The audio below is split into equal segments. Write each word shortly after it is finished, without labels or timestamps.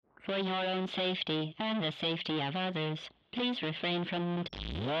For your own safety and the safety of others, please refrain from...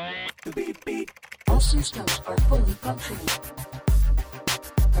 Beep beep. All systems are fully functioning.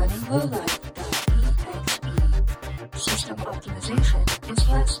 Running lowlife.exe. System optimization is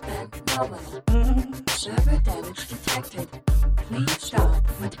less than nominal. Server damage detected. Please stop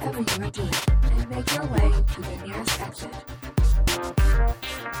whatever you are doing and make your way to the nearest exit.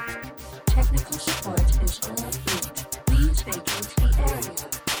 Technical support is on route. Please vacate the area.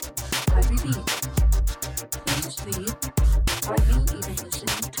 I repeat. Please leave. Are you even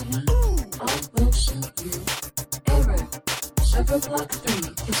listening to me? I will see you. Error. Server block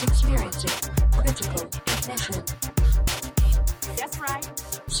 3 is experiencing critical ignition. That's right.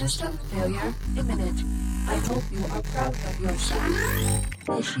 System failure imminent. I hope you are proud of yourself.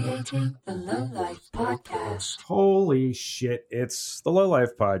 Initiating the Low Life Podcast. Holy shit, it's the Low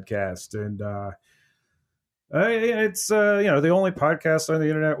Life Podcast, and it's the only podcast on the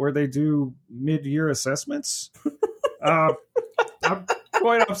internet where they do mid-year assessments. I'm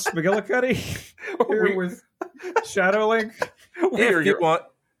Coin-Ops McGillicuddy here with Shadowlink. If you want,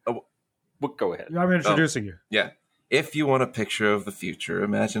 go ahead. I'm introducing you. Yeah. If you want a picture of the future,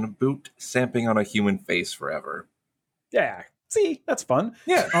 imagine a boot stamping on a human face forever. Yeah, see, that's fun.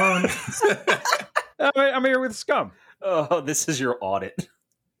 Yeah. I'm here with Scum. Oh, this is your audit.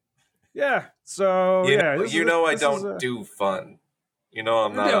 Yeah, so I don't do fun. You know,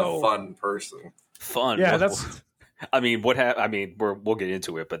 I'm not a fun person. Fun. Yeah, that's. I mean, we'll get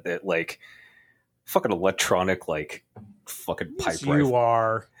into it, but that fucking electronic fucking pipe Yes, rifle. you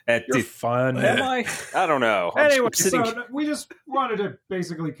are. You're fun. Am I? I don't know. Anyway, so we just wanted to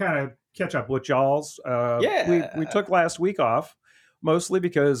basically kind of catch up with y'all's. We took last week off, mostly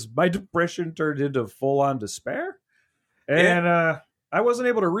because my depression turned into full-on despair. And I wasn't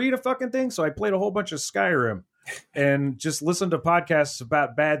able to read a fucking thing, so I played a whole bunch of Skyrim and just listened to podcasts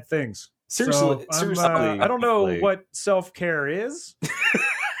about bad things. Seriously, I don't know what self-care is.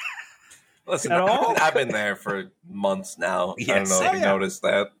 Listen, at all? I've been there for months now. Yes. I don't know if you noticed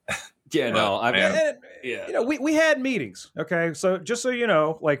that. Yeah, no, I mean, yeah. We had meetings, okay? So just so you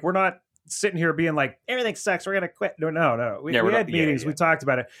know, we're not sitting here being like, everything sucks, we're going to quit. No. We had meetings, we talked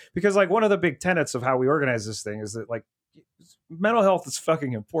about it. Because, one of the big tenets of how we organize this thing is that, mental health is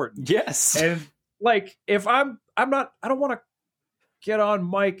fucking important. Yes. And, if I don't want to get on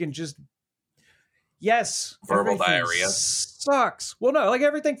mic and just, verbal diarrhea sucks. Well, no,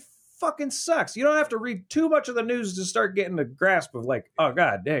 everything fucking sucks. You don't have to read too much of the news to start getting a grasp of oh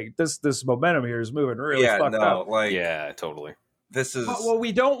god dang, this momentum here is moving really fucked up. Yeah, totally. This is what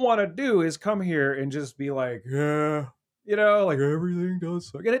we don't want to do is come here and just be everything does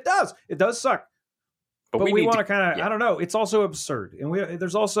suck. And it does suck. But we want to kind of I don't know, it's also absurd. And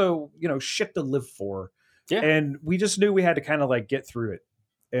there's also, shit to live for. Yeah. And we just knew we had to kind of get through it.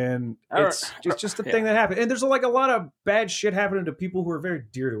 And it's just the thing that happened. And there's a lot of bad shit happening to people who are very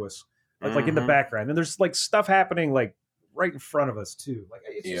dear to us. Like in the background, and there's stuff happening right in front of us too.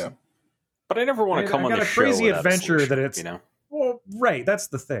 Just, but I never want to come on the show. I got a crazy adventure that it's you know. Well, right. That's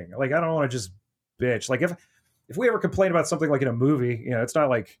the thing. I don't want to just bitch. If we ever complain about something in a movie, it's not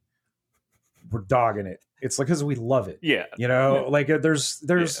we're dogging it. It's because we love it. Yeah. There's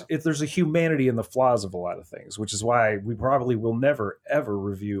a humanity in the flaws of a lot of things, which is why we probably will never ever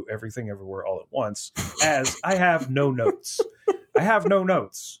review Everything Everywhere All at Once. As I have no notes.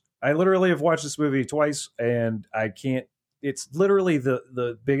 I literally have watched this movie twice, and I can't. It's literally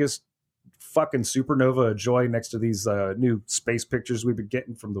the biggest fucking supernova of joy next to these new space pictures we've been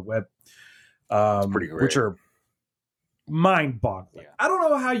getting from the web, pretty great. Which are mind-boggling. Yeah. I don't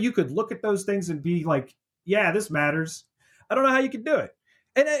know how you could look at those things and be yeah, this matters. I don't know how you could do it,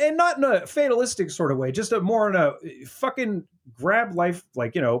 and not in a fatalistic sort of way, just more in a fucking grab life,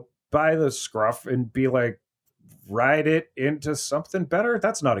 by the scruff and be ride it into something better.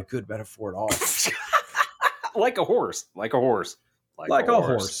 That's not a good metaphor at all. Like a horse. Like a horse.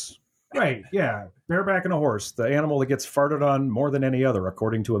 Right, yeah. Bareback and a horse. The animal that gets farted on more than any other,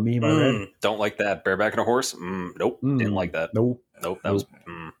 according to a meme I read. Don't like that. Bareback and a horse? Nope. Didn't like that. Nope. That was...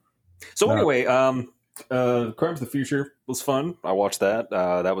 So anyway, Crimes of the Future was fun. I watched that.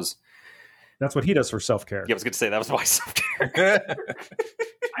 That's what he does for self-care. Yeah, I was going to say, that was my self-care.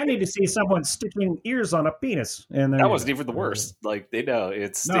 I need to see someone stitching ears on a penis. And that wasn't even the worst. They know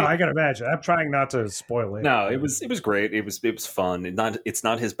it's. No, I can imagine. I'm trying not to spoil it. No, it was great. It was fun. It's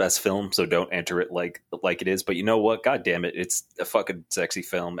not his best film, so don't enter it like it is. But you know what? God damn it! It's a fucking sexy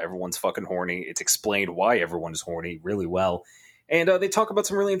film. Everyone's fucking horny. It's explained why everyone is horny really well, and they talk about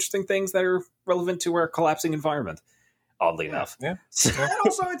some really interesting things that are relevant to our collapsing environment. Oddly enough, yeah. And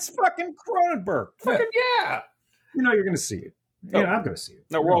also, it's fucking Cronenberg. Fucking yeah. You're going to see it. Yeah, I'm going to see it.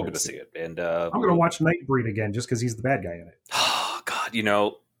 No, we're all going to see it. And I'm going to watch Nightbreed again just because he's the bad guy in it. Oh, God,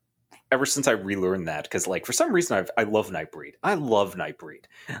 ever since I relearned that, because for some reason I love Nightbreed. I love Nightbreed.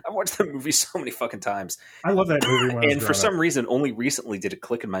 I've watched that movie so many fucking times. I love that movie. And for some reason, only recently did it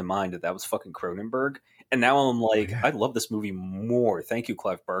click in my mind that was fucking Cronenberg. And now I'm like, I love this movie more. Thank you,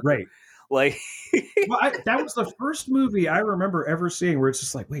 Clive Barker. Right. Like, that was the first movie I remember ever seeing where it's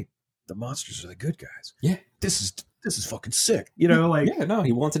just like, wait, the monsters are the good guys. Yeah. This is fucking sick. He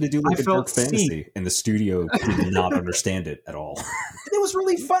wanted to do like a dark fantasy, and the studio did not understand it at all. It was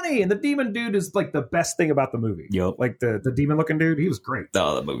really funny, and the demon dude is like the best thing about the movie. Yep. Like the demon looking dude, he was great.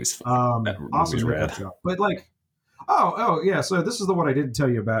 Oh, the movie's fun. Awesome rad. But like, oh yeah. So this is the one I didn't tell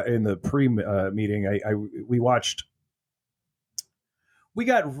you about in the pre-meeting. We watched. We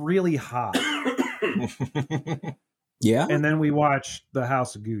got really hot. Yeah. And then we watched The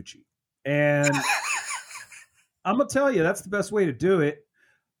House of Gucci. And I'm going to tell you, that's the best way to do it.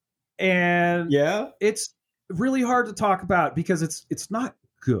 And it's really hard to talk about because it's not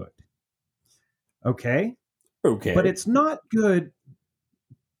good. Okay? Okay. But it's not good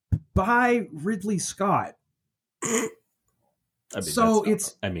by Ridley Scott. At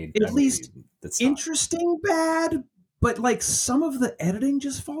least interesting bad. But like some of the editing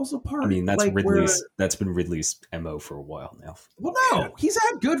just falls apart. I mean, that's like that's been Ridley's MO for a while now. Well, no, he's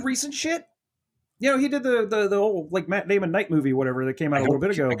had good recent shit. He did the old like Matt Damon Night movie, whatever that came out a little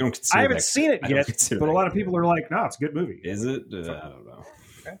bit ago. I haven't seen it yet, but a lot of people are like, "No, it's a good movie." Is it? I don't know.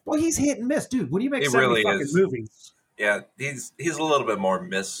 Well, he's hit and miss, dude. When you make 70 fucking movies, yeah, he's a little bit more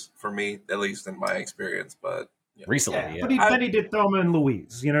miss for me, at least in my experience, but. Recently, But then he did Thelma and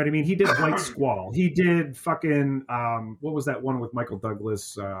Louise. You know what I mean? He did White Squall. He did fucking what was that one with Michael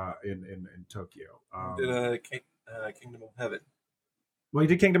Douglas in Tokyo? Did Kingdom of Heaven. Well, he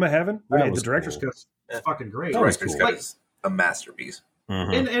did Kingdom of Heaven. Right, the director's cool. cut. Fucking great. Director's cut is a masterpiece.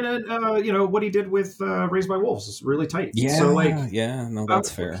 Mm-hmm. And what he did with Raised by Wolves is really tight. Yeah, so that's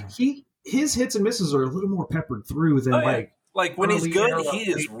fair. His hits and misses are a little more peppered through than like when he's good,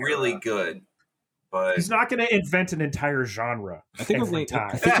 he is really good. But he's not going to invent an entire genre. I think every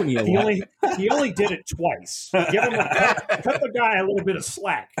time. he only did it twice. Give him cut the guy a little bit of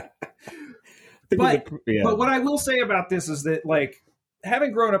slack. But what I will say about this is that, like,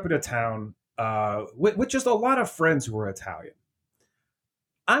 having grown up in a town with just a lot of friends who are Italian,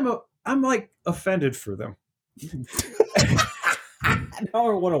 I'm like offended for them.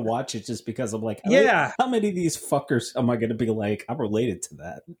 Now I want to watch it just because I'm like, how many of these fuckers am I going to be like, I'm related to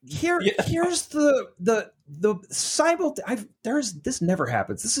that? Here's the this never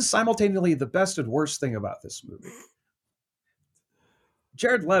happens. This is simultaneously the best and worst thing about this movie.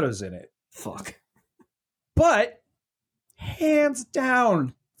 Jared Leto's in it. Fuck. But hands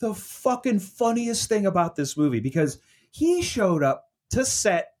down, the fucking funniest thing about this movie, because he showed up to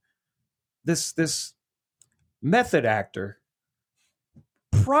set this method actor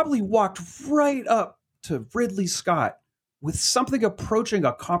probably walked right up to Ridley Scott with something approaching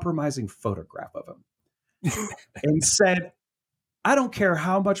a compromising photograph of him and said, "I don't care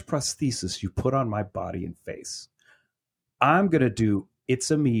how much prosthesis you put on my body and face. I'm going to do It's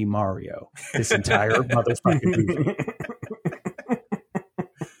a Me Mario this entire motherfucking movie."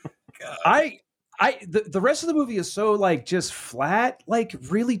 The rest of the movie is so like just flat, like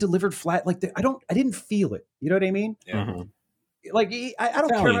really delivered flat. Like I didn't feel it. You know what I mean? Yeah. Mm-hmm. Like I don't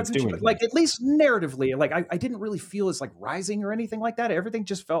care about picture, like at least narratively, like I didn't really feel as like rising or anything like that. Everything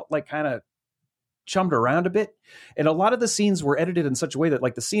just felt like kind of chummed around a bit, and a lot of the scenes were edited in such a way that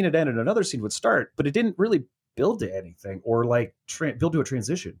like the scene had ended, another scene would start, but it didn't really build to anything or like build to a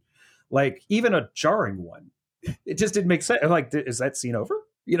transition. Like even a jarring one, it just didn't make sense. Like, is that scene over?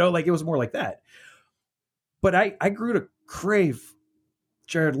 Like it was more like that. But I grew to crave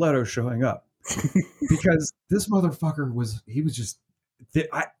Jared Leto showing up. Because this motherfucker was just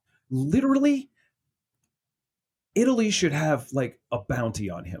literally Italy should have like a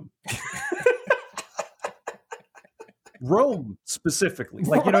bounty on him. Rome specifically,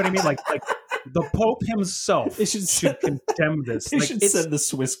 like, you know what I mean? Like the Pope himself should condemn this. They should send the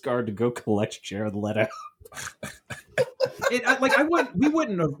Swiss Guard to go collect Jared Leto. We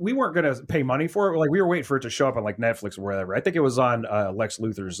weren't going to pay money for it. Like we were waiting for it to show up on like Netflix or whatever. I think it was on Lex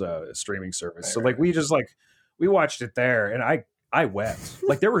Luthor's streaming service. So like we watched it there, and I wept.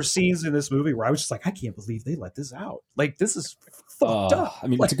 Like there were scenes in this movie where I was just like, I can't believe they let this out. Like this is fucked up. I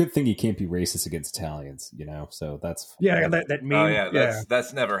mean, it's a good thing you can't be racist against Italians, So that's that meme. Oh yeah,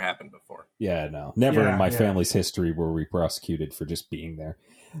 that's never happened before. Yeah, no, never in my family's history were we prosecuted for just being there.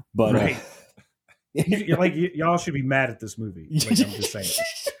 But right. Y'all should be mad at this movie. Like, I'm just saying.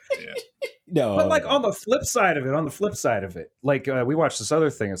 No, but like on the flip side of it, like we watched this other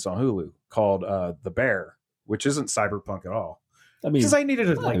thing that's on Hulu called The Bear, which isn't cyberpunk at all. I mean, because I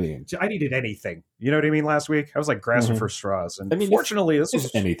needed I needed anything. You know what I mean? Last week I was like grasping for straws, and fortunately, this was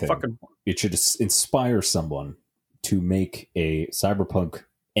anything. Fucking. It should inspire someone to make a cyberpunk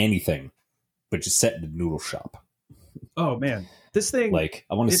anything, but just set in a noodle shop. Oh man, this thing! Like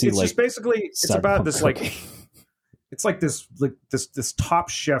I want to see. It's like just basically, it's about this cooking. like. It's like this top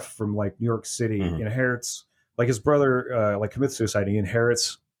chef from like New York City inherits, like his brother like commits suicide. He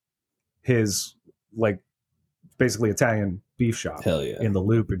inherits his like basically Italian beef shop in the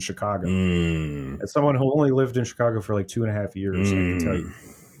Loop in Chicago. As someone who only lived in Chicago for like 2.5 years, I can tell you,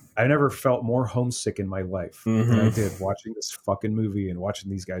 I never felt more homesick in my life than I did watching this fucking movie and watching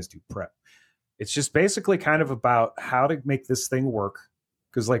these guys do prep. It's just basically kind of about how to make this thing work.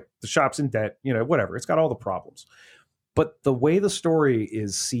 Because like the shop's in debt, you know, whatever. It's got all the problems. But the way the story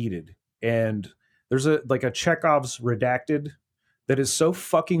is seeded, and there's a Chekhov's Redacted that is so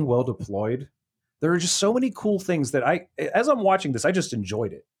fucking well deployed. There are just so many cool things that as I'm watching this, I just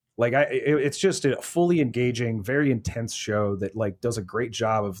enjoyed it. Like it's just a fully engaging, very intense show that like does a great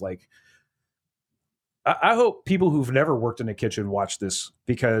job of like. I hope people who've never worked in a kitchen watch this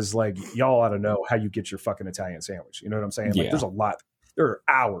because like y'all ought to know how you get your fucking Italian sandwich. You know what I'm saying? Like there's a lot. There are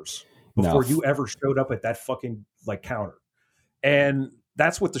hours before you ever showed up at that fucking like counter. And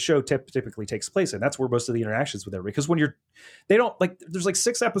that's what the show typically takes place in. That's where most of the interactions with everybody, because when they don't like, there's like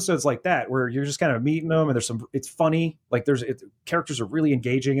 6 episodes like that where you're just kind of meeting them and it's funny. Like characters are really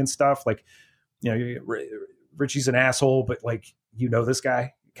engaging and stuff. Like, you know, Richie's an asshole, but like, you know, this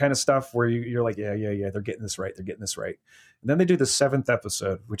guy kind of stuff where you're like, yeah. They're getting this right. And then they do the 7th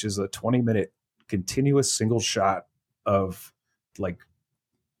episode, which is a 20-minute continuous single shot of like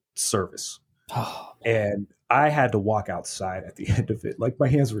service. And I had to walk outside at the end of it. Like my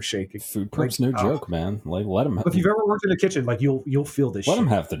hands were shaking. Food prep's no joke, man. Like let them. If you've ever worked in a kitchen, like you'll feel this. Let shit. them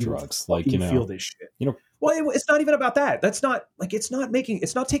have the drugs. Like you know, feel this shit. You know, well, it's not even about that. That's not like it's not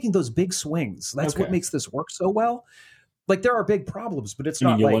taking those big swings. That's what makes this work so well. Like there are big problems, but it's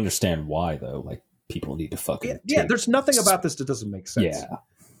not. You'll like, understand why though. Like people need to fucking. Yeah. There's nothing about this that doesn't make sense. Yeah.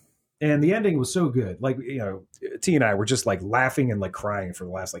 And the ending was so good. Like, you know, T and I were just like laughing and like crying for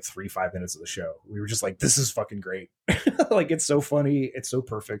the last like 3-5 minutes of the show. We were just like, this is fucking great. Like, it's so funny. It's so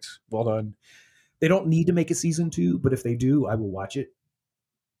perfect. Well done. They don't need to make a season 2, but if they do, I will watch it.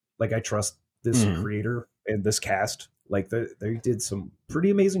 Like, I trust this creator and this cast. Like, they did some pretty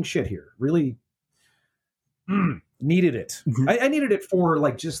amazing shit here. Really needed it. I needed it for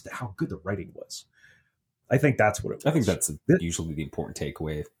like just how good the writing was. I think that's what it was. I think that's usually the important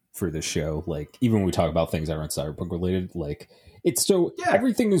takeaway for this show. Like even when we talk about things that aren't cyberpunk related, like it's so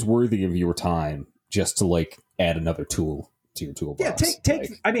everything is worthy of your time just to like add another tool to your toolbox. Yeah, take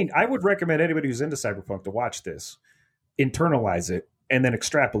like, I mean, I would recommend anybody who's into cyberpunk to watch this, internalize it, and then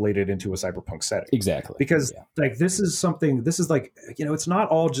extrapolate it into a cyberpunk setting. Exactly. Because like this is like, you know, it's not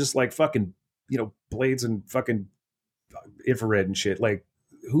all just like fucking, you know, blades and fucking infrared and shit. Like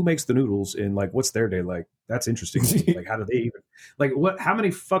who makes the noodles and like what's their day like? That's interesting. Like how do they even like how many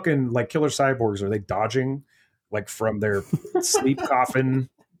fucking like killer cyborgs are they dodging like from their sleep coffin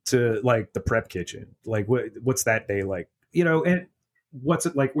to like the prep kitchen? Like what's that day like? You know, and what's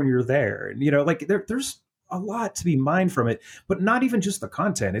it like when you're there? And you know, like there's a lot to be mined from it, but not even just the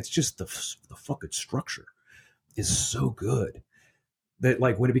content. It's just the fucking structure is so good that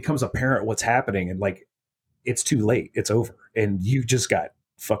like when it becomes apparent what's happening and like it's too late, it's over, and you just got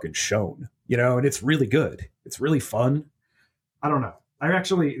fucking shown, you know, and it's really good. It's really fun. I don't know. I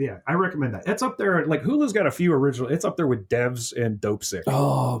recommend that. It's up there. Like Hulu's got a few original. It's up there with Devs and Dopesick.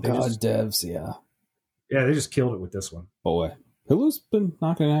 Oh god, Devs, yeah. Yeah, they just killed it with this one. Boy, Hulu's been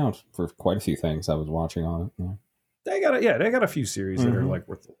knocking it out for quite a few things I was watching on it. Yeah. They got a few series that are like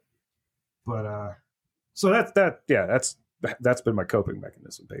worth it. But so that's been my coping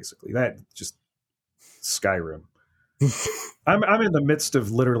mechanism basically. That just Skyrim. I'm in the midst of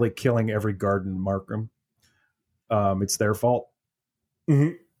literally killing every guard in Markham. It's their fault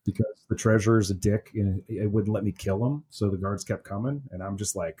because the treasurer is a dick and it wouldn't let me kill him, so the guards kept coming, and I'm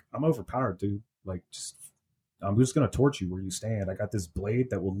just like, I'm overpowered, dude. Like, I'm just gonna torch you where you stand. I got this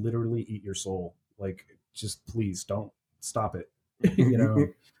blade that will literally eat your soul. Like, just please don't stop it. You know.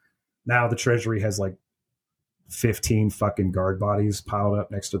 Now the treasury has like 15 fucking guard bodies piled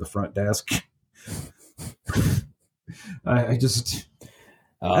up next to the front desk. I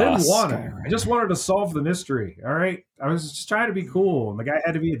didn't want it. I just wanted to solve the mystery. All right. I was just trying to be cool, and the guy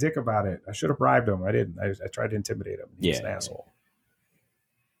had to be a dick about it. I should have bribed him. I didn't. I tried to intimidate him. He's an asshole.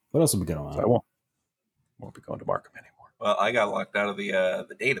 What else have we going on? So I won't be going to Markham anymore. Well, I got locked out of the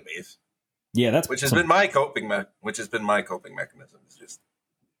database. Yeah, that's which has been my coping mechanism. It's just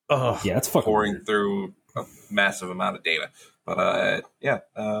yeah, that's fucking pouring weird. through a massive amount of data. But it's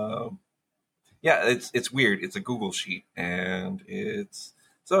weird. It's a Google sheet, and it's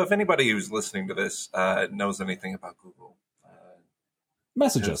so if anybody who's listening to this knows anything about Google,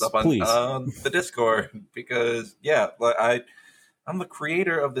 message us, please, on the Discord, because I'm the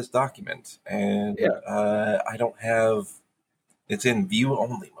creator of this document, and I don't have. It's in view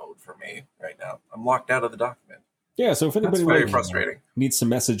only mode for me right now. I'm locked out of the document. Yeah, so if anybody very frustrating needs to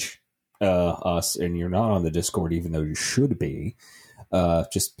message us and you're not on the Discord, even though you should be,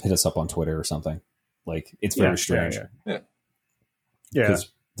 just hit us up on Twitter or something. Like, it's very strange. Yeah.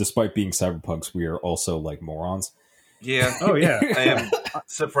 Because despite being cyberpunks, we are also like morons. Yeah. Oh, yeah. I am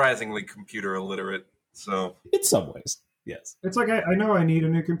surprisingly computer illiterate. So in some ways, yes. It's like I know I need a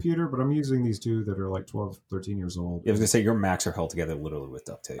new computer, but I'm using these two that are like 12, 13 years old. I was going to say, your Macs are held together literally with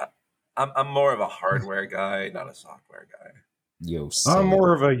duct tape. I'm more of a hardware guy, not a software guy. I'm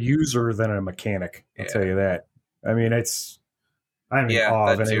more of a user than a mechanic. I'll tell you that. I mean, I'm in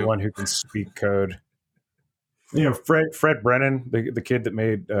awe of anyone who can speak code. You know, Fred Brennan, the kid that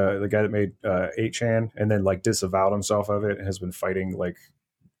made the guy that made 8chan and then like disavowed himself of it and has been fighting like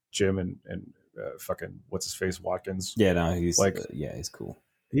Jim and fucking what's his face Watkins. Yeah, no, he's like he's cool.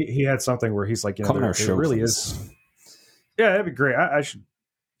 He had something where he's like, you know, there really is. Yeah, that'd be great. I should.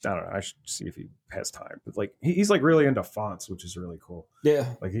 I don't know. I should see if he has time. But like, he's like really into fonts, which is really cool. Yeah,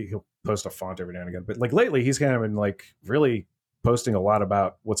 like he'll post a font every now and again. But like lately, he's kind of been like really posting a lot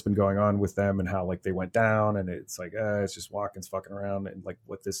about what's been going on with them and how like they went down. And it's like, it's just Watkins fucking around and like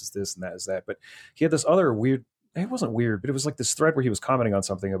what this is this and that is that. But he had this other weird. It wasn't weird, but it was like this thread where he was commenting on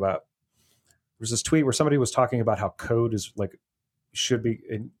something about. There was this tweet where somebody was talking about how code is like should be,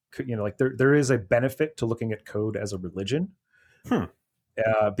 you know, like there is a benefit to looking at code as a religion.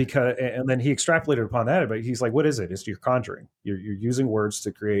 Because and then he extrapolated upon that, but he's like, what is it? It's you're conjuring. You're using words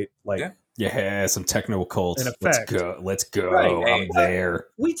to create like some techno cult. Let's go. Right. I'm there.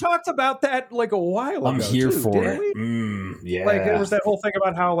 We talked about that like a while ago. I'm here for it. Yeah. Like there was that whole thing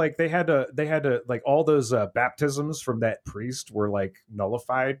about how like they had to like all those baptisms from that priest were like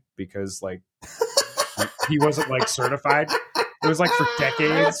nullified because like he wasn't like certified. It was like for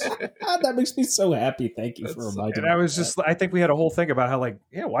decades. That makes me so happy. Thank you for reminding me. And I was just, I think we had a whole thing about how like,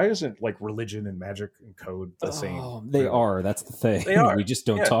 why isn't like religion and magic and code the same? They are. That's the thing. They are. We just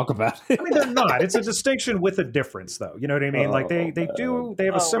don't talk about it. I mean, they're not. It's a distinction with a difference, though. You know what I mean? Like they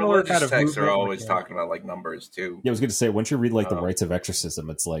have a similar kind of texts are always talking about like numbers too. Yeah, I was going to say, once you read like the rites of exorcism,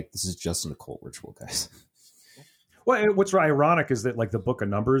 it's like, this is just an occult ritual, guys. Well, what's ironic is that like the Book of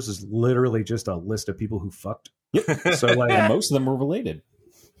Numbers is literally just a list of people who fucked. Yep. So like, and most of them were related.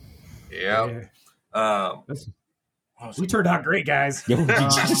 Yeah. We turned out great, guys. Good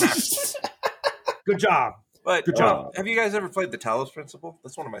job. But good job. Have you guys ever played the Talos Principle?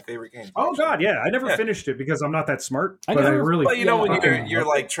 That's one of my favorite games. Oh God, yeah. I never finished it because I'm not that smart. But I really. But you know when you're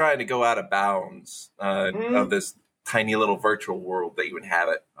like trying to go out of bounds of this tiny little virtual world that you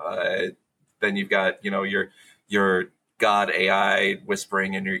inhabit, then you've got your God AI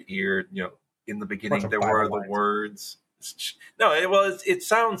whispering in your ear. You know, in the beginning there were the words. No, it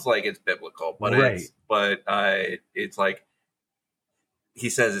sounds like it's biblical, but it's like he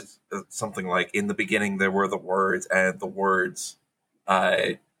says it's something like, in the beginning there were the words, and the words,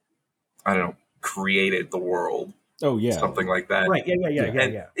 I don't know, created the world. Oh yeah, something like that. Right?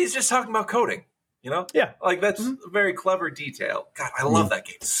 Yeah. He's just talking about coding. You know? Yeah. Like that's a very clever detail. God, I love that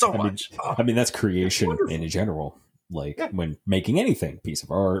game so much. I mean, that's creation in general. Like when making anything, piece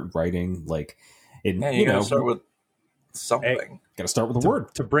of art, writing, like you gotta start with something. Gotta start with a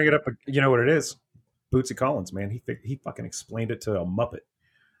word. To bring it up, you know what it is? Bootsy Collins, man. He fucking explained it to a Muppet.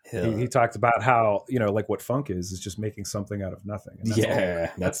 He talked about how, like what funk is just making something out of nothing. And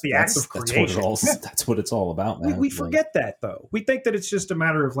that's the act of creation. That's what it's all about, man. We forget that, though. We think that it's just a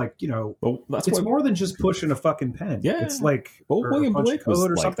matter of like, it's more than just pushing a fucking pen. Yeah. It's like William Blake was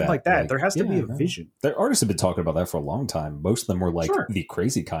or something like that. There has to be a vision. The artists have been talking about that for a long time. Most of them were like the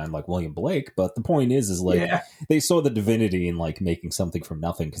crazy kind, like William Blake. But the point is like they saw the divinity in like making something from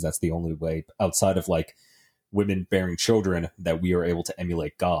nothing, because that's the only way outside of like women bearing children that we are able to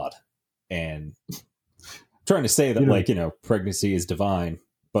emulate God. And I'm trying to say that pregnancy is divine,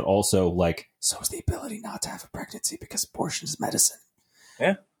 but also like so is the ability not to have a pregnancy, because abortion is medicine.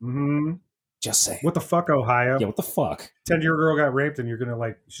 Yeah. Mm-hmm. Just saying. What the fuck, Ohio? Yeah, what the fuck? 10-year-old girl got raped and you're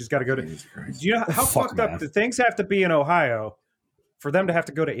gonna she's got to go to. Do you know how fucked up the things have to be in Ohio for them to have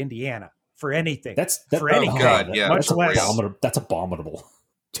to go to Indiana for anything? That's for anything. God, yeah. Much less. That's abominable.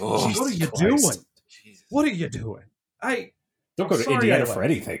 Oh, what are you doing? What are you doing? Don't go to Indiana for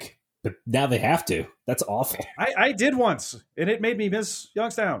anything. But now they have to. That's awful. I did once, and it made me miss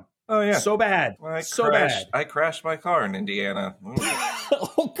Youngstown. Oh yeah, So bad. Bad. I crashed my car in Indiana.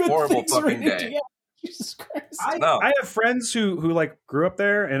 Oh, good Horrible things are fucking in day. Indiana. Jesus Christ. I have friends who like grew up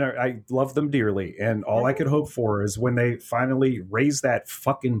there, and I love them dearly. And all I could hope for is when they finally raise that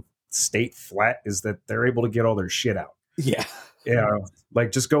fucking state flat, is that they're able to get all their shit out. Yeah.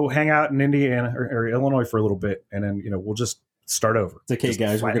 Like just go hang out in Indiana or Illinois for a little bit, and then we'll just start over. It's okay, Just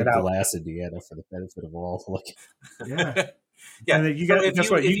guys. We're flatten going to it out. glass Indiana for the benefit of all. Like, Yeah. Yeah, And then you so got- if guess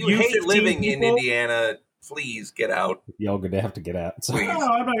you, what? if You you hate 15 living in people- Indiana, please get out. y'all going to have to get out. So, Please. No,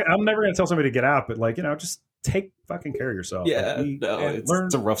 I'm never going to tell somebody to get out, but like just take fucking care of yourself. yeah, Like, no, and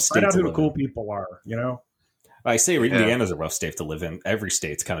it's a rough state find out to who the live cool in. people are. I say Indiana's a rough state to live in. Every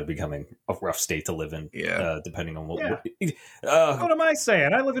state's kind of becoming a rough state to live in, Yeah. depending on what. Yeah. Uh, What am I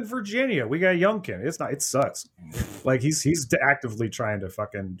saying? I live in Virginia. We got Youngkin. It sucks. Like he's actively trying to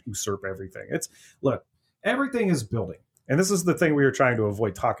fucking usurp everything. Look, everything is building. And this is the thing we were trying to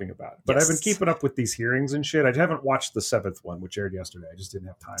avoid talking about. But I've been Yes. keeping up with these hearings and shit. I haven't watched the 7th one, which aired yesterday. I just didn't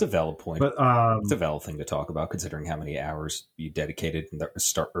have time. it's a valid point. But It's a valid thing to talk about, considering how many hours you dedicated in the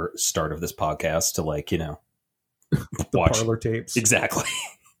start of this podcast to, like, the watch. parlor tapes. Exactly.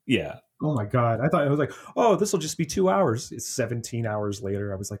 Yeah. Oh my God. I thought it was like, oh, this will just be 2 hours. It's 17 hours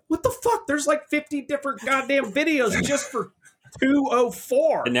later. I was like, what the fuck? There's like 50 different goddamn videos just for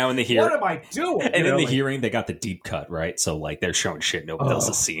 204. And now in the What hearing, am I doing? and in the hearing, they got the deep cut, right? So, like, they're showing shit nobody else Oh.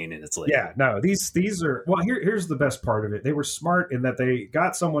 has seen, and it's like, Yeah, no, these are well. Here's the best part of it. They were smart in that they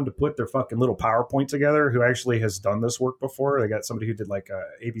got someone to put their fucking little PowerPoint together who actually has done this work before. They got somebody who did like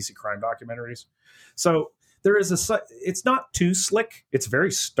ABC crime documentaries. So there is it's not too slick. It's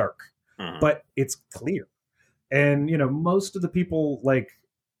very stark, Mhm. but it's clear. And most of the people like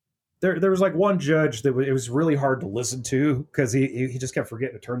there was like one judge that it was really hard to listen to because he just kept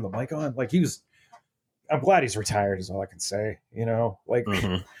forgetting to turn the mic on. Like I'm glad he's retired is all I can say. Like.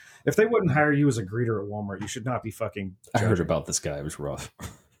 Mhm. If they wouldn't hire you as a greeter at Walmart, you should not be fucking. I heard judging. about this guy. It was rough.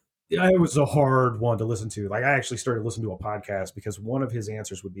 Yeah, it was a hard one to listen to. Like I actually started listening to a podcast because one of his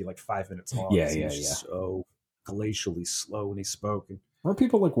answers would be like 5 minutes long. Yeah, 'cause he yeah, was just so glacially slow when he spoke. And Were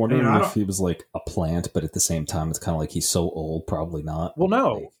people like wondering I if don't- he was like a plant, but at the same time, it's kind of like he's so old, probably not. well,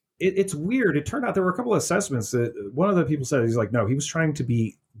 no, Like, it's weird. It turned out there were a couple of assessments that one of the people said he's like, no, he was trying to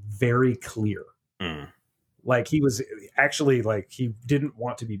be very clear. mm. Like he was actually like he didn't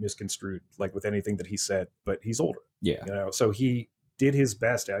want to be misconstrued like with anything that he said, but he's older. Yeah. So he did his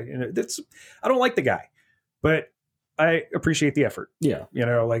best. I don't like the guy, but I appreciate the effort. Yeah.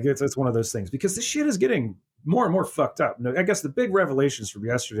 Like it's one of those things because this shit is getting more and more fucked up. I guess the big revelations from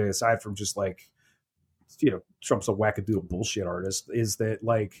yesterday, aside from just like, Trump's a wackadoodle bullshit artist, is that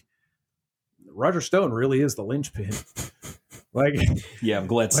like Roger Stone really is the linchpin. Like, Yeah, I'm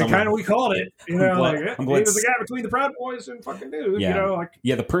glad like someone. kind of we called it. I'm glad- Like, I'm he glad was the guy between the Proud Boys and fucking dude. Yeah. Like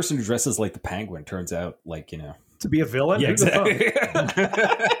Yeah, the person who dresses like the Penguin turns out like, to be a villain. Yeah, Who the fuck?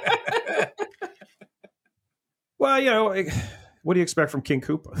 exactly. Well, what do you expect from King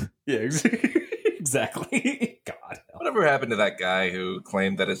Koopa? Yeah, exactly. God. Whatever happened to that guy who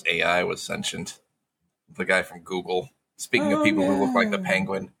claimed that his AI was sentient? The guy from Google. Speaking Oh, of people who look like the yeah.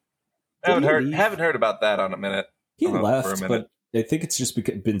 penguin. Did he leave? Haven't heard about that on a minute. He For a left, minute. but I think it's just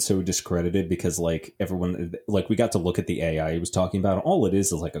been so discredited because, like, everyone, like, we got to look at the AI he was talking about. All it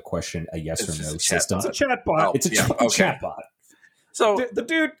is like a question, a yes It's or just no a chatbot. system. It's a chatbot. Oh. It's a Yeah, fucking okay. chatbot. So The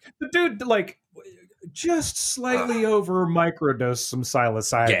dude, like, just slightly over microdosed some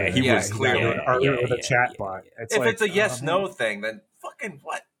psilocybin. Yeah, he was clearly- with a yeah. chatbot. if like, it's a yes/no man. thing, then fucking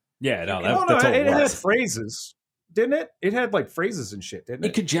what? Yeah, no, No, that's all it it had was. phrases, didn't it? It had like phrases and shit, didn't It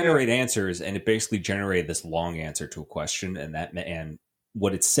it? could generate answers, and it basically generated this long answer to a question, and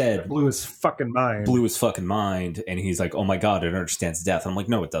what it said Blew his fucking mind. blew his fucking mind, and he's like, "Oh my god, it understands death." I'm like,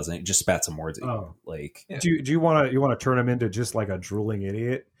 "No, it doesn't. It just spat some words at you." Oh. Like, Yeah. Do you want to turn him into just like a drooling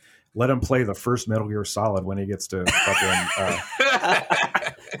idiot? Let him play the first Metal Gear Solid when he gets to fucking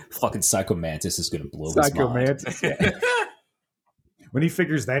fucking Psycho Mantis is going to blow his mind. Psycho Mantis. Yeah. When he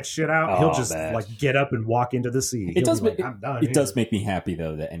figures that shit out, he'll Oh, just man. like get up and walk into the sea. He'll does be like, make- I'm done. It here." does make me happy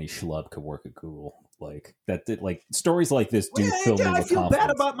though that any schlub could work at Google. Like that, like stories like this do Well, fill me I with feel confidence.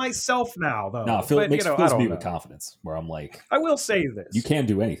 bad about myself now, though. No, But, it I fills don't me know. with confidence. Where I'm like, I will say this: you can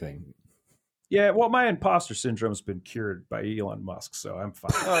do anything. Yeah, well, my imposter syndrome's been cured by Elon Musk, so I'm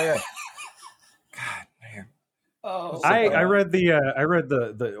fine. Oh yeah. God man. Oh, I read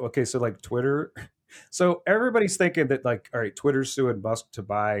the okay, so like Twitter. So everybody's thinking that like, all right, Twitter's suing Musk to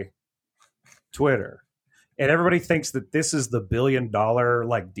buy Twitter. And everybody thinks that this is the $1 billion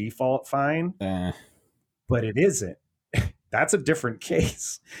like default fine, but it isn't. that's a different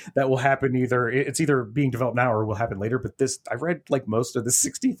case that will happen. It's either being developed now or will happen later. But I read like most of the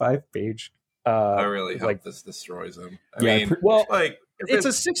 65-page. I really hope this destroys him. I mean, it's a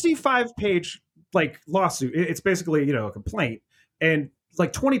 65-page like lawsuit. It's basically a complaint, and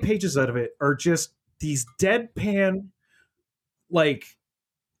like 20 pages out of it are just these deadpan, like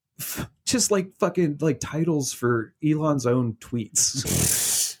just like fucking like titles for Elon's own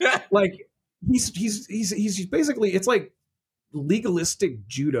tweets. Like he's basically, it's like legalistic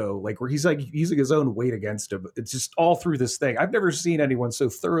judo, like where he's like using his own weight against him. It's just all through this thing. I've never seen anyone so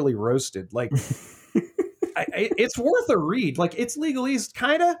thoroughly roasted. Like it's worth a read. Like it's legalese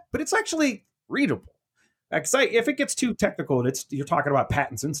kind of, but it's actually readable. Because if it gets too technical and you're talking about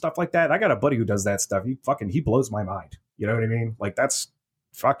patents and stuff like that, I got a buddy who does that stuff. He blows my mind. You know what I mean? Like that's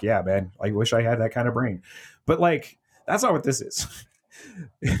fuck yeah, man. I wish I had that kind of brain. But like that's not what this is.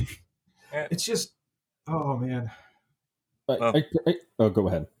 It's just, oh man. Go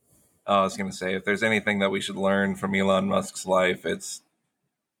ahead. I was going to say, if there's anything that we should learn from Elon Musk's life, it's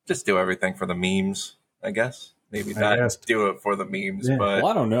just do everything for the memes, I guess. Maybe not do it for the memes, but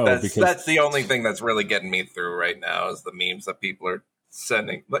I don't know. That's the only thing that's really getting me through right now is the memes that people are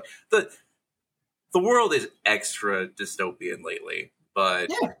sending. But the world is extra dystopian lately, but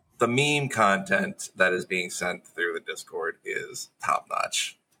the meme content that is being sent through the Discord is top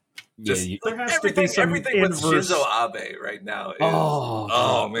notch. Just everything with Shinzo Abe right now is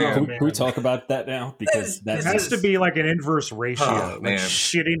man. Can we talk about that now? Because there has to be like an inverse ratio, like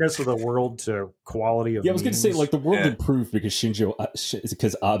shittiness of the world to quality of. Yeah, I was going to say like the world improved because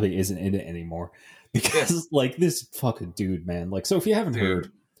because Abe isn't in it anymore. Because like this fucking dude, man. Like, so if you haven't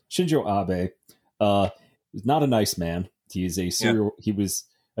heard, Shinzo Abe is not a nice man. He is he was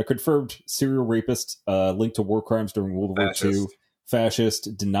a confirmed serial rapist linked to war crimes during World War II.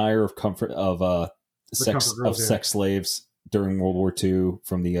 Fascist, denier of comfort of sex slaves during World War II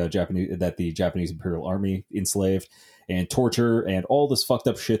from the Japanese Imperial Army enslaved, and torture and all this fucked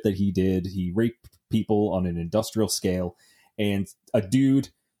up shit that he did. He raped people on an industrial scale, and a dude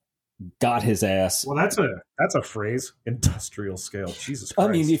got his ass. Well, that's a phrase, industrial scale. Jesus Christ.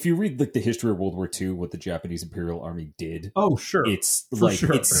 I mean, if you read like the history of World War II, what the Japanese Imperial Army did, it's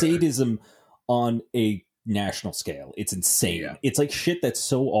sadism on a national scale. It's insane. It's like shit that's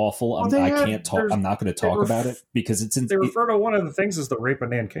so awful. I'm not going to talk about it because they refer to one of the things as the rape of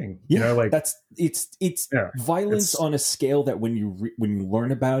Nanking. It's violence on a scale that when you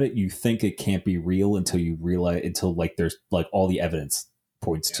learn about it, you think it can't be real until you realize, like there's like all the evidence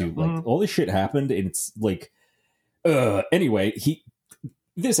points to like all this shit happened, and it's like anyway,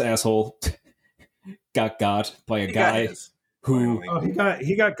 this asshole got by a guy who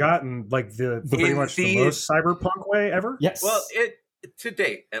he got gotten like the pretty much the most cyberpunk way ever. Yes. Well, to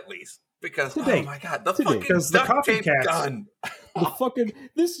date at least, because oh my god, the fucking duct tape gun. The fucking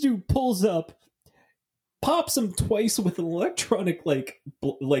this dude pulls up, pops him twice with an electronic like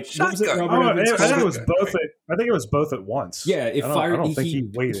shotgun. I think it was both. I think it was both at once. Yeah, it fired. I don't think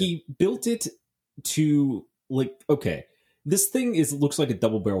he waited. He built it to like this thing looks like a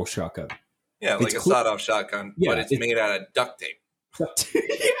double barrel shotgun. Yeah, like a sawed-off shotgun, but it's made out of duct tape.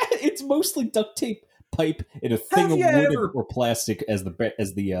 It's mostly duct tape pipe and a thing of wood or plastic as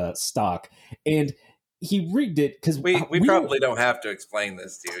the stock. And he rigged it because we probably don't have to explain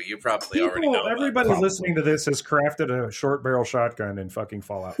this to you. You probably already know. Everybody listening to this has crafted a short barrel shotgun in fucking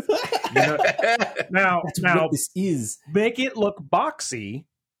Fallout. Now, this is make it look boxy.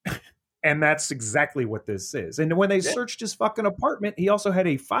 And that's exactly what this is. And when they searched his fucking apartment, he also had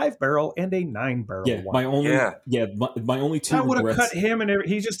a 5-barrel and a 9-barrel one. My only two that would have cut him, and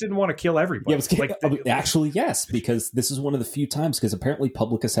he just didn't want to kill everybody. Actually, yes, because this is one of the few times, because apparently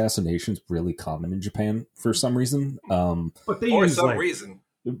public assassination is really common in Japan for some reason. But they use reason.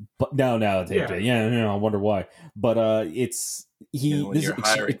 But no, I wonder why. But it's you're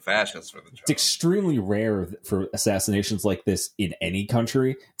hiring fascists for the job. It's extremely rare for assassinations like this in any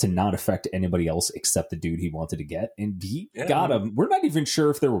country to not affect anybody else except the dude he wanted to get, and he got him. We're not even sure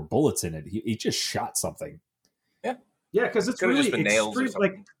if there were bullets in it. He just shot something. Yeah, because it's really just been nails or something.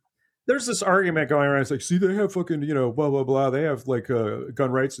 Like, there's this argument going around. It's like, see, they have fucking, blah, blah, blah. They have like gun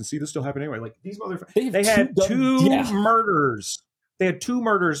rights, and see, this still happened anyway. Like these motherfuckers, they had two murders. They had 2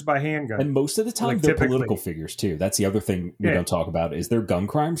 murders by handgun. And most of the time, they're political figures, too. That's the other thing we don't talk about, is their gun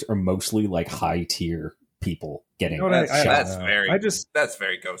crimes are mostly like high-tier people getting shot. That's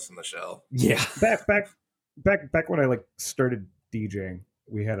very Ghost in the Shell. Yeah. Back when I like started DJing,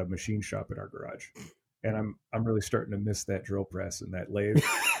 we had a machine shop in our garage. And I'm really starting to miss that drill press and that lathe.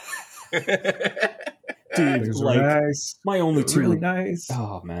 Dude, like, nice. My only two... Really nice.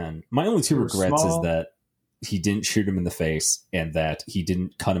 Oh, man. My only two regrets is that he didn't shoot him in the face and that he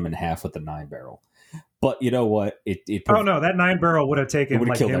didn't cut him in half with the 9-barrel. But you know what? Oh no, that 9-barrel would have taken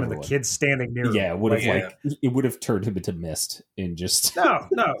like him everyone. and the kids standing near him. Yeah, it would have it would have turned him into mist in just No.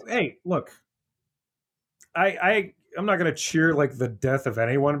 Hey, look. I'm not going to cheer like the death of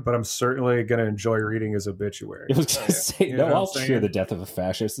anyone, but I'm certainly going to enjoy reading his obituary. I was going to say, You know what I'll I'm saying? cheer the death of a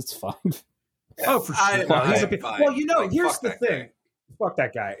fascist. It's fine. Oh, for sure. Well, you know, Like, here's fuck the that thing. guy. Fuck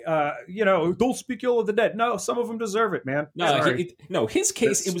that guy. You know, don't speak ill of the dead. No, some of them deserve it, man. No, Sorry. his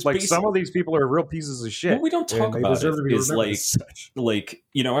case, it was like basically, some of these people are real pieces of shit. what we don't talk and they about deserve to be is remembered as such. like,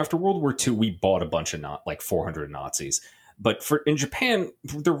 you know, after World War II, we bought a bunch of 400 Nazis. But in Japan,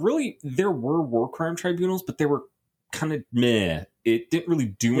 there were war crime tribunals, but they were kind of meh. It didn't really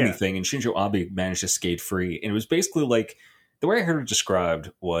do anything, and Shinzo Abe managed to skate free. And it was basically like, the way I heard it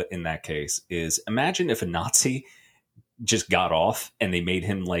described in that case is, imagine if a Nazi just got off and they made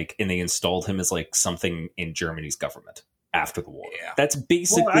him and they installed him as like something in Germany's government after the war. Yeah. That's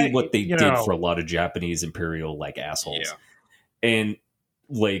basically what they did know, for a lot of Japanese imperial like assholes. Yeah. And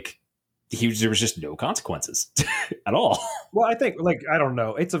like, there was just no consequences at all. Well, I think, I don't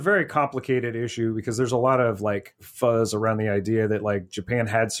know. It's a very complicated issue because there's a lot of fuzz around the idea that Japan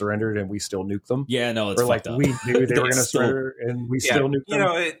had surrendered and we still nuked them. Yeah, no, it's or fucked up. we knew they were going to still- surrender and we still nuked them. You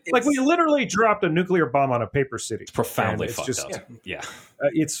know, We literally dropped a nuclear bomb on a paper city. It's profoundly And it's fucked just, up. Yeah.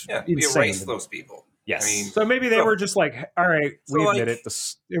 It's we insane. erased those people. Yes. I mean, So maybe they were just like, all right, So, we admit it.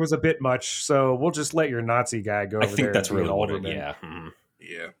 It was a bit much, so we'll just let your Nazi guy go over I there. think that's and be really an what it, alderman. yeah. Mhm.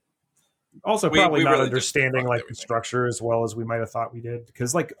 yeah. Also, We probably not really just understanding fucked the everything. structure as well as we might have thought we did.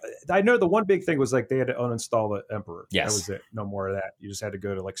 Because I know the one big thing was they had to uninstall the emperor. Yes. That was it. No more of that. You just had to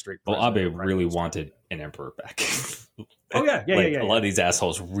go to straight. Well, president Abe or prime really minister. wanted an emperor back. Oh, yeah. A lot of these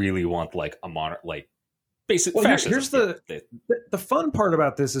assholes really want a monarch, basic Well, fascism. here's the fun part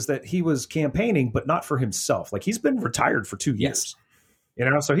about this is that he was campaigning, but not for himself. He's been retired for 2 years.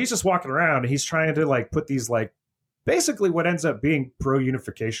 Yes. So he's just walking around and he's trying to put these basically what ends up being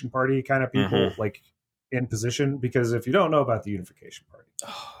pro-unification party kind of people in position. Because if you don't know about the unification party,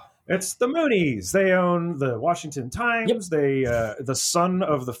 it's the Moonies. They own the Washington Times. Yep. They the son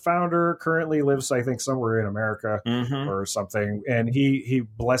of the founder currently lives, I think, somewhere in America Mhm. or something, and he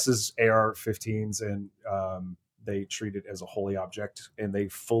blesses AR-15s and they treat it as a holy object, and they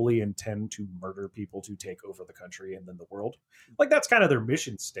fully intend to murder people to take over the country and then the world. That's kind of their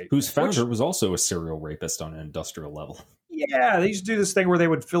mission statement. Whose founder which- was also a serial rapist on an industrial level. yeah, they used to do this thing where they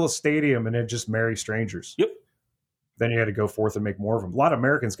would fill a stadium and then just marry strangers. Yep. Then you had to go forth and make more of them. A lot of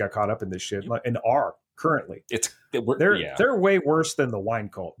Americans got caught up in this shit and are currently. They're way worse than the wine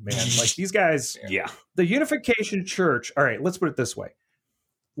cult, man. These guys, yeah. the Unification Church. All right, let's put it this way: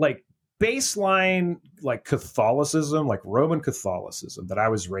 baseline, Catholicism, Roman Catholicism that I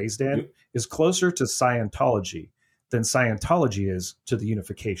was raised in, is closer to Scientology than Scientology is to the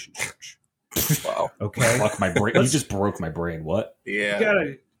Unification Church. Wow. Okay, Fuck my brain. You just broke my brain. What? Yeah.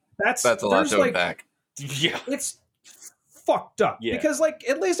 That's a lot to there's, unpack. Yeah. It's fucked up Yeah. because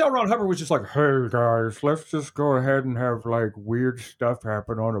at least L. Ron Hubbard was just hey guys, let's just go ahead and have weird stuff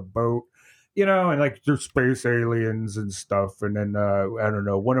happen on a boat, and there's space aliens and stuff, and then I don't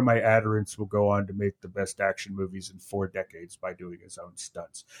know, one of my adherents will go on to make the best action movies in 4 decades by doing his own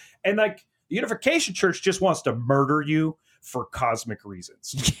stunts, and the Unification Church just wants to murder you for cosmic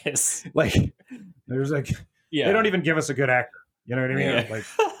reasons. Yes. There's Yeah. they don't even give us a good actor. You know what I mean? Yeah.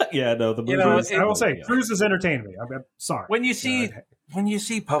 Yeah. No. The movie. I will say, Cruz has entertained me. I'm sorry. When you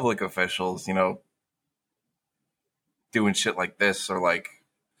see public officials, doing shit like this, or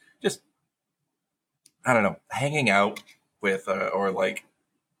just, I don't know, hanging out with or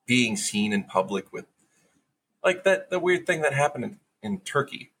being seen in public with the weird thing that happened in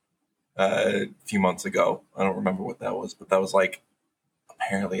Turkey a few months ago. I don't remember what that was, but that was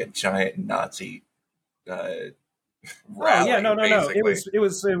apparently a giant Nazi rally. No. Basically. It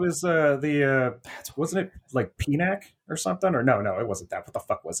was the wasn't it PNAC or something? Or no, it wasn't that. What the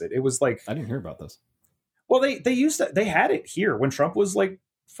fuck was it? It was I didn't hear about this. well, they used that. They had it here when Trump was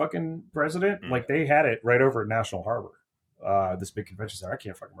fucking president. They had it right over at National Harbor. This big convention center. I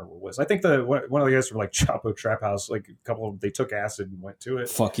can't fucking remember what it was. I think one of the guys from Chapo Trap House, a couple of them, they took acid and went to it.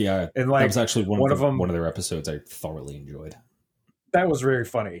 Fuck yeah! And that was actually one of them. One of their episodes I thoroughly enjoyed. That was very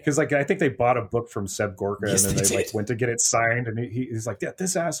funny because I think they bought a book from Seb Gorka Yes, and then they they did. went to get it signed, and he's like, yeah,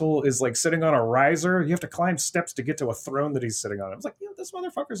 this asshole is sitting on a riser. You have to climb steps to get to a throne that he's sitting on. I was like, yeah, this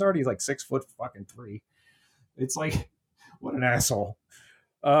motherfucker's already 6'3". It's what an asshole.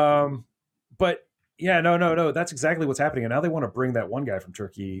 But yeah, no, that's exactly what's happening. And now they want to bring that one guy from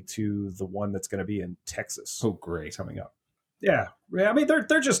Turkey to the one that's going to be in Texas. Oh, great! Coming up. Yeah. I mean,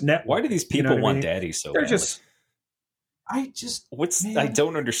 they're just net. Why do these people want daddy so They're badly? I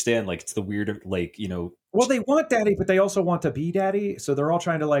don't understand. Like, it's the weird, like, you know. Well, they want daddy, but they also want to be daddy. So they're all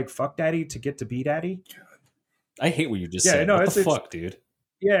trying to like fuck daddy to get to be daddy. I hate what you just said. No, what the fuck, dude?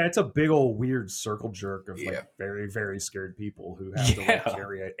 Yeah, it's a big old weird circle jerk of like very, very scared people who have to like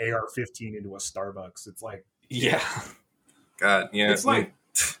carry an AR-15 into a Starbucks. It's like, God, yeah. It's like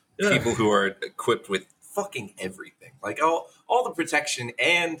people who are equipped with fucking everything, like all the protection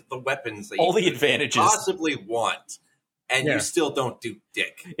and the weapons that all you the advantages possibly want, and you still don't do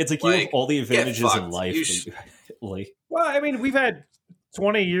dick. It's like you have all the advantages in life. Well, I mean, we've had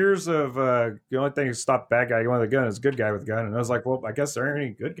 20 years of the only thing to stop bad guy going with a gun is good guy with a gun, and I was like, well, I guess there aren't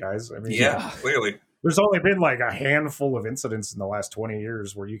any good guys. I mean, clearly. There's only been like a handful of incidents in the last 20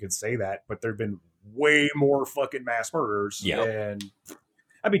 years where you could say that, but there've been way more fucking mass murders. Yeah. And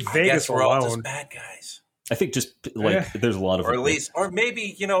I mean, Vegas we're all alone. just bad guys. I think just like there's a lot of, or at least, or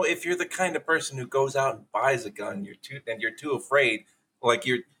maybe, you know, if you're the kind of person who goes out and buys a gun, you're too afraid, like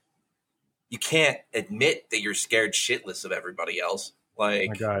you can't admit that you're scared shitless of everybody else. Like, oh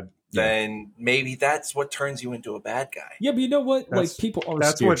my God. Then maybe that's what turns you into a bad guy. Yeah, but you know what? Like, people are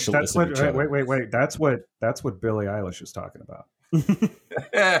scared shitless of each other. Wait. That's what Billie Eilish is talking about.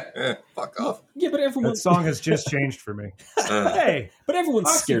 Fuck off. Yeah, but everyone. That song has just changed for me. Hey, but everyone's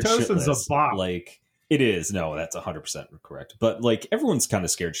scared Oxytocin's shitless. A bop. Like, it is. No, that's 100% correct. But like, everyone's kind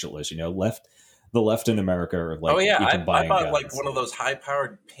of scared shitless. You know, the left in America are like, I bought guns. like one of those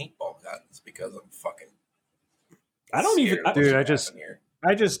high-powered paintball guns because I'm fucking. I don't even. Dude, I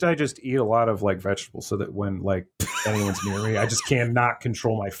just eat a lot of like vegetables so that when like anyone's near me, I just cannot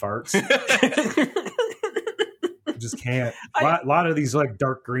control my farts. I just can't. A lot of these like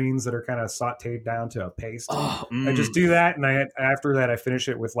dark greens that are kind of sauteed down to a paste. I just do that, and after that I finish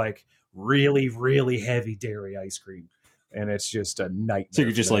it with like really, really heavy dairy ice cream, and it's just a nightmare. So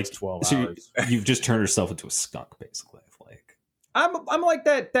you're just like 12 hours. You've just turned yourself into a skunk, basically. I'm like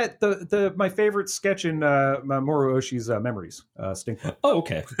that my favorite sketch in Mamoru Oshii's Memories, Stink Bug. Oh,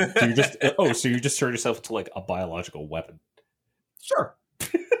 okay. So you just turned yourself into like a biological weapon. Sure.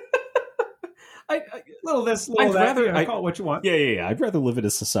 Little this, little that. Call it what you want. Yeah. I'd rather live in a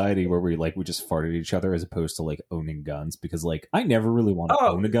society where we just fart at each other as opposed to like owning guns, because like I never really want to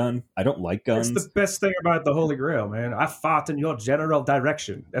own a gun. I don't like guns. That's the best thing about the Holy Grail, man. I fought in your general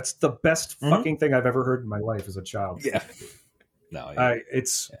direction. That's the best fucking thing I've ever heard in my life as a child. Yeah. No,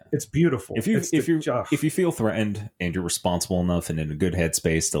 it's beautiful. If you feel threatened and you're responsible enough and in a good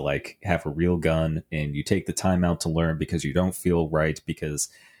headspace to like have a real gun, and you take the time out to learn because you don't feel right because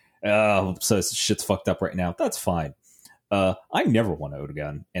so shit's fucked up right now, that's fine. I never want to own a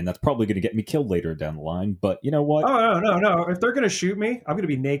gun, and that's probably going to get me killed later down the line. But you know what? Oh no! If they're going to shoot me, I'm going to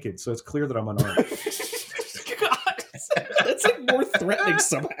be naked, so it's clear that I'm unarmed. God, that's like more threatening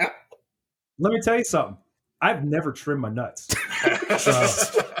somehow. Let me tell you something. I've never trimmed my nuts. So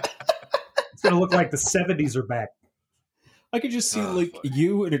it's going to look like the 70s are back. I could just see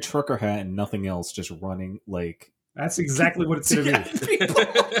you in a trucker hat and nothing else, just running like. That's exactly what it's going to be.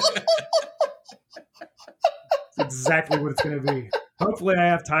 That's exactly what it's going to be. Hopefully I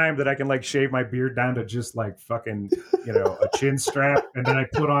have time that I can like shave my beard down to just like fucking, a chin strap. And then I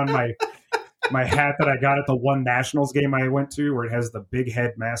put on my hat that I got at the one Nationals game I went to, where it has the big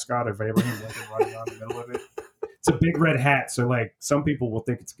head mascot of Abraham Lincoln running around the middle of it. It's a big red hat, so like some people will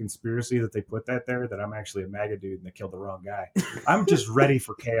think it's a conspiracy that they put that there, that I'm actually a MAGA dude and they killed the wrong guy. I'm just ready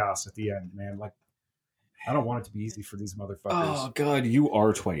for chaos at the end, man. Like, I don't want it to be easy for these motherfuckers. Oh God, you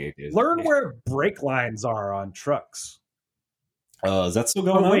are 28 days. Learn where brake lines are on trucks. Is that still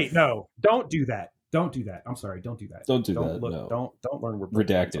going on? Wait, no, don't do that. Don't do that. I'm sorry, don't do that. Don't learn where brake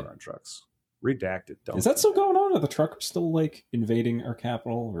lines are on trucks. Redacted. Is that still going on? Are the truckers still like invading our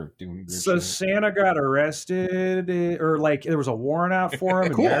capital or doing weird shit? Santa got arrested, or like there was a warrant out for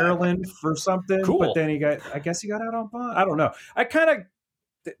him in Maryland for something. Cool. But then I guess he got out on bond. I don't know.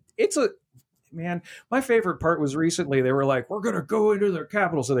 My favorite part was recently they were like, we're going to go into their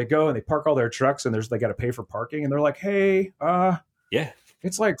capital. So they go and they park all their trucks, and they got to pay for parking. And they're like, hey, yeah,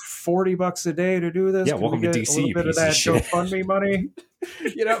 it's like $40 a day to do this. Yeah, welcome to DC. A little bit of that GoFundMe money.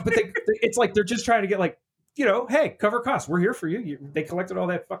 But it's like they're just trying to get like, hey, cover costs. We're here for you. They collected all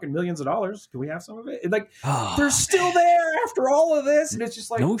that fucking millions of dollars. Can we have some of it? And like, they're still there after all of this, and it's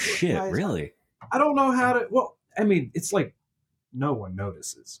just like, no shit, guys, really. I don't know how to. Well, I mean, it's like no one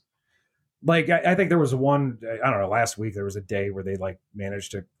notices. Like I think there was one. I don't know. Last week there was a day where they like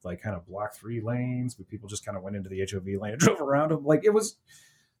managed to like kind of block 3 lanes, but people just kind of went into the HOV lane and drove around them. Like it was.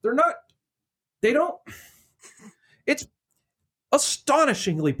 They're not. They don't. It's.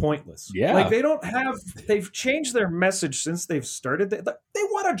 astonishingly pointless. Yeah. Like they've changed their message since they've started. They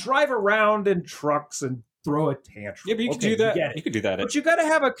want to drive around in trucks and throw a tantrum. Yeah, but you can do that. You can do that. But you got to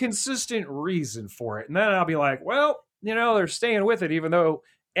have a consistent reason for it. And then I'll be like, well, they're staying with it, even though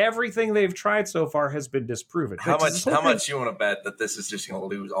everything they've tried so far has been disproven. How much you want to bet that this is just going to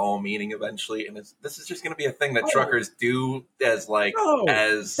lose all meaning eventually, and this is just going to be a thing that truckers do as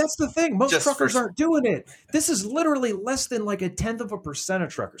that's the thing. Most truckers aren't doing it. This is literally less than like 0.1% of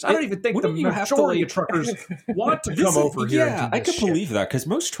truckers. I don't even think the majority of truckers want to come over here. Yeah, I could believe that because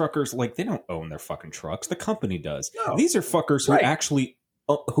most truckers they don't own their fucking trucks. The company does. No. These are fuckers who actually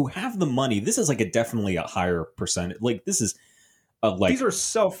who have the money. This is definitely a higher percentage. This is. These are they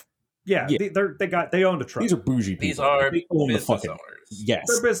own the truck. These are bougie people. These are they own business the fucking, owners. Yes,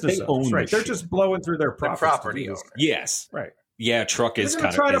 they're business owners, right? They're just blowing through their profits. Property owners. Yes, right. Yeah, truck is kind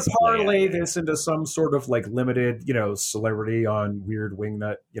of try to parlay this into some sort of limited, celebrity on Weird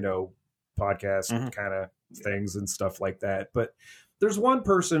Wingnut, podcast kind of things and stuff like that. But there's one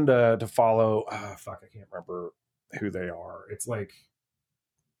person to follow. I can't remember who they are. It's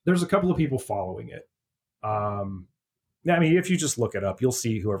there's a couple of people following it. I mean, if you just look it up, you'll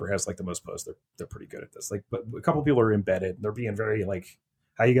see whoever has the most posts. They're pretty good at this. But a couple of people are embedded. And they're being very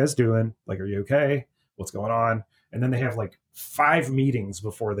 "How you guys doing? Are you okay? What's going on?" And then they have 5 meetings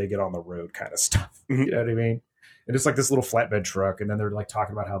before they get on the road, kind of stuff. Mm-hmm. You know what I mean? And it's this little flatbed truck, and then they're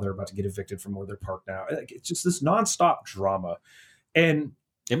talking about how they're about to get evicted from where they're parked now. It's just this nonstop drama, and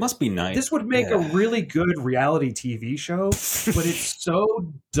it must be nice. This would make a really good reality TV show, but it's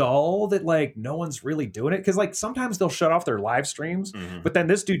so dull that no one's really doing it. Because sometimes they'll shut off their live streams, but then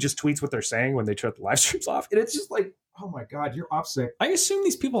this dude just tweets what they're saying when they shut the live streams off, and it's just oh my god, you're OPSEC. I assume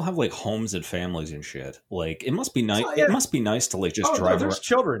these people have homes and families and shit. It must be nice. It must be nice to just drive. There's around.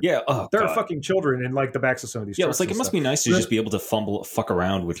 Children. Yeah, there are fucking children in the backs of some of these. Yeah, trucks it's it must be nice to just be able to fuck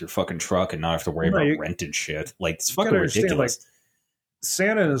around with your fucking truck and not have to worry about rent and shit. It's fucking ridiculous.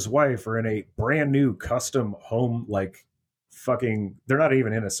 Santa and his wife are in a brand new custom home, they're not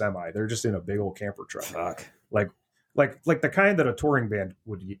even in a semi. They're just in a big old camper truck. Fuck. Like the kind that a touring band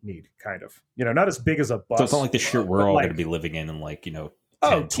would need, kind of. Not as big as a bus. So it's not like the shit we're all going to be living in 10,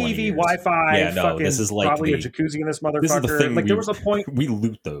 TV, years. Wi-Fi. Yeah, no, this is probably a jacuzzi in this motherfucker. This is the thing. There was a point we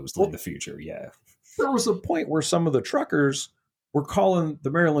loot those in the future. Yeah, there was a point where some of the truckers were calling the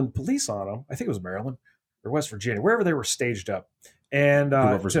Maryland police on them. I think it was Maryland or West Virginia, wherever they were staged up. And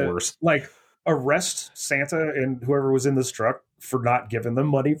whoever's worse, arrest Santa and whoever was in this truck for not giving them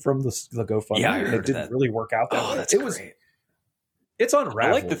money from the GoFundMe. Yeah, I heard it didn't really work out that way. That's great. It's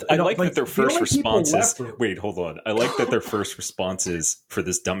unraveled. I like that their first response is. Wait, hold on. I like that their first response is for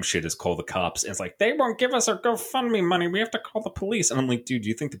this dumb shit is call the cops. And it's they won't give us our GoFundMe money. We have to call the police. And I'm dude, do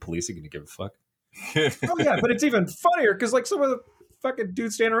you think the police are going to give a fuck? Oh yeah, but it's even funnier because some of the fucking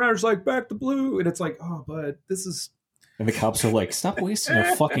dudes standing around are just back to blue, and it's oh, but this is. And the cops are stop wasting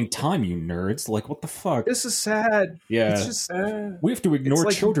our fucking time, you nerds. What the fuck? This is sad. Yeah. It's just sad. We have to ignore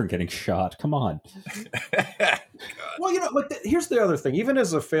children getting shot. Come on. Well, here's the other thing. Even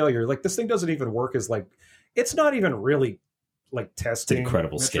as a failure, this thing doesn't even work as it's not even really testing. It's an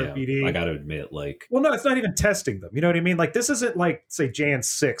incredible scale. PD. I got to admit, Well, no, it's not even testing them. You know what I mean? This isn't say Jan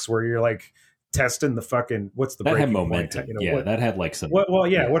 6 where you're testing the fucking what's the that had breaking momentum. point? That had some. What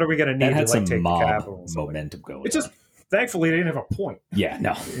are we going to need that had to some take mob the capital? momentum going. It's just thankfully they didn't have a point. Yeah,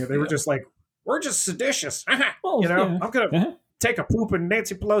 no, they were just we're just seditious. Well, I'm gonna take a poop in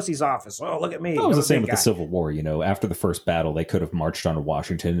Nancy Pelosi's office. Oh, look at me. That was the same with the Civil War. After the first battle, they could have marched on to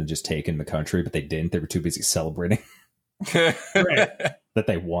Washington and just taken the country, but they didn't. They were too busy celebrating that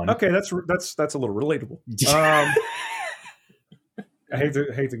they won. Okay, that's a little relatable. I hate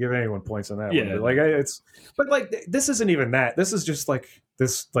to give anyone points on that. Yeah, one. But this isn't even that. This is just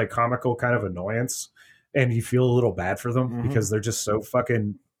this comical kind of annoyance, and you feel a little bad for them because they're just so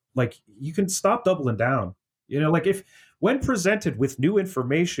fucking you can stop doubling down. If when presented with new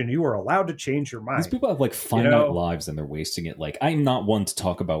information, you are allowed to change your mind. These people have finite lives and they're wasting it. I'm not one to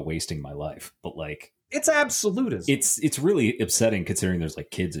talk about wasting my life, but it's absolutism. It's really upsetting considering there's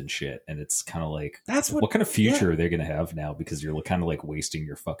kids and shit, and it's kind of that's what kind of future are they going to have now because you're kind of wasting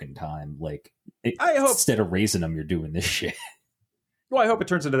your fucking time. I hope instead of raising them, you're doing this shit. Well, I hope it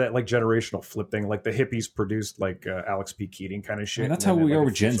turns into that generational flip thing, the hippies produced Alex P. Keating kind of shit. That's how we are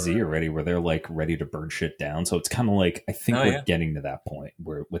with Gen Z already, where they're ready to burn shit down. So it's kind of I think we're getting to that point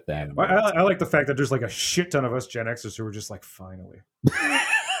where with that. I like the fact that there's a shit ton of us Gen Xers who are just finally.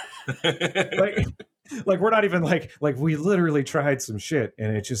 We're not even we literally tried some shit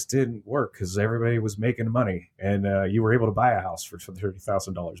and it just didn't work because everybody was making money and you were able to buy a house for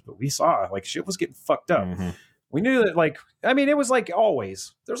 $30,000, but we saw shit was getting fucked up. We knew that, like, I mean, it was like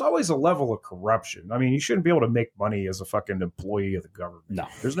always. There's always a level of corruption. I mean, you shouldn't be able to make money as a fucking employee of the government. No.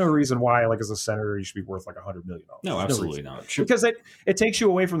 There's no reason why, like, as a senator, you should be worth like $100 million. No, absolutely not. Sure. Because it takes you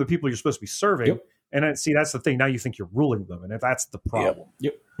away from the people you're supposed to be serving. Yep. And then, see, that's the thing. Now you think you're ruling them, and that's the problem.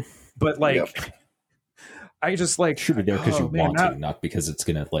 Yep. But like, I just like should be there because you want now, to, not because it's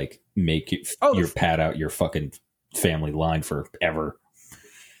gonna like make you Oh, pad out your fucking family line forever.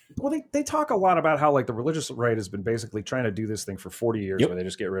 Well, they talk a lot about how like the religious right has been basically trying to do this thing for 40 years, Yep. where they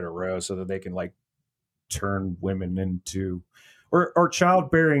just get rid of Roe so that they can like turn women into or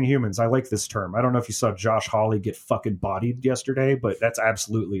childbearing humans. I like this term. I don't know if you saw Josh Hawley get fucking bodied yesterday, but that's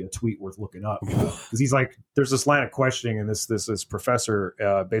absolutely a tweet worth looking up because he's like, there's this line of questioning, and this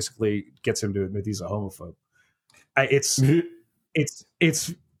professor basically gets him to admit he's a homophobe. It's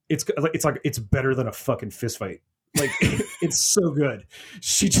like it's better than a fucking fist fight. Like it's so good.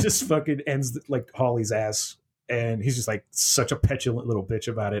 She just fucking ends like Holly's ass, and he's just like such a petulant little bitch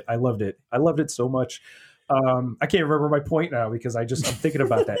about it. I loved it. I loved it so much. I can't remember my point now because I'm thinking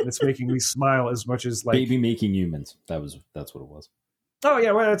about that, and it's making me smile as much as like baby making humans. That's what it was. Oh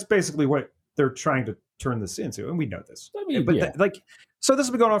yeah, well that's basically what they're trying to turn this into, and we know this. I mean, but yeah. so this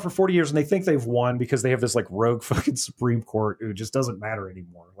has been going on for 40 years, and they think they've won because they have this like rogue fucking Supreme Court who just doesn't matter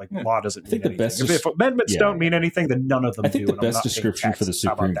anymore. Like law doesn't mean anything. If amendments don't mean anything, then none of them do. I think the best description for the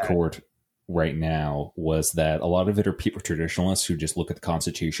Supreme Court right now was that a lot of it are people traditionalists who just look at the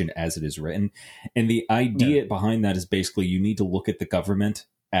Constitution as it is written, and the idea behind that is basically you need to look at the government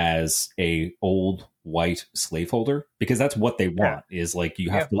as a old white slaveholder because that's what they want. Is like you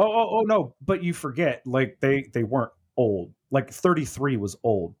have to. Oh no, but you forget like they weren't old. Like 33 was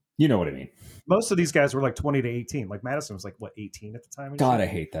old. You know what I mean? Most of these guys were like 20 to 18. Like Madison was like, what, 18 at the time? God, I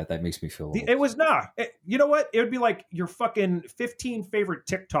hate that. That makes me feel old. It was not. You know what? It would be like your fucking 15 favorite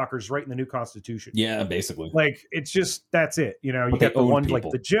TikTokers writing the new Constitution. Yeah, basically. Like, it's just, that's it. You know, you But got they the own one, people.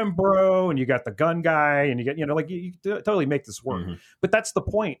 like the gym bro, and you got the gun guy, and you get, you know, like you totally make this work. Mm-hmm. But that's the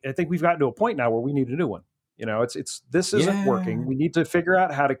point. I think we've gotten to a point now where we need a new one. You know, this isn't working. We need to figure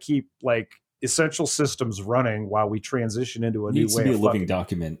out how to keep like essential systems running while we transition into a new way. It needs to be a living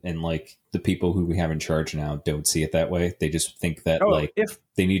document, and like the people who we have in charge now don't see it that way. They just think that if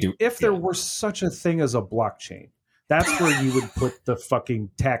they need to. If there were such a thing as a blockchain, that's where you would put the fucking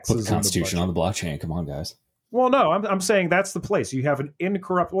taxes. Put the Constitution on the blockchain. Come on, guys. Well, no, I'm saying that's the place. You have an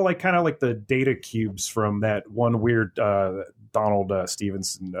incorruptible, like kind of like the data cubes from that one weird Donald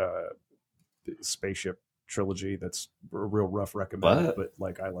Stevenson spaceship trilogy. That's a real rough recommend, but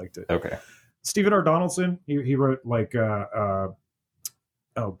like I liked it. Okay. Stephen R. Donaldson, he wrote like oh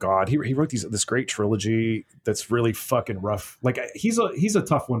god, he wrote this great trilogy that's really fucking rough. Like he's a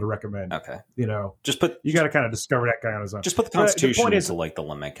tough one to recommend. Okay, you know, you got to kind of discover that guy on his own. Just put the Constitution into into like the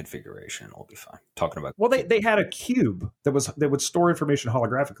Lement configuration, it'll be fine. Talking about they had a cube that would store information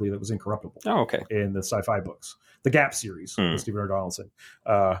holographically that was incorruptible. Oh, okay. In the sci-fi books, the Gap series, with Stephen R. Donaldson,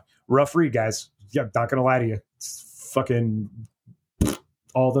 rough read, guys. Yeah, not gonna lie to you, it's fucking.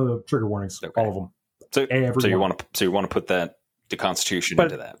 All the trigger warnings, all of them. So you want to put the Constitution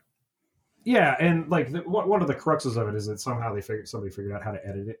into that? Yeah, and like one of the cruxes of it is that somehow somebody figured out how to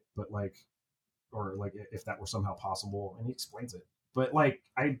edit it, but like, or like if that were somehow possible, and he explains it. But like,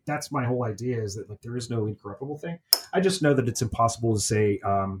 that's my whole idea is that like there is no incorruptible thing. I just know that it's impossible to say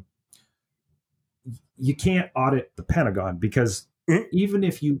you can't audit the Pentagon because. Even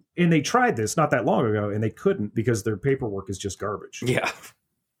if and they tried this not that long ago and they couldn't because their paperwork is just garbage. Yeah.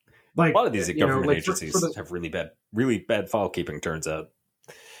 Like a lot of these government agencies for have really bad file keeping, turns out.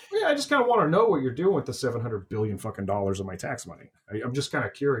 Yeah, I just kind of want to know what you're doing with the $700 billion fucking dollars of my tax money. I'm just kind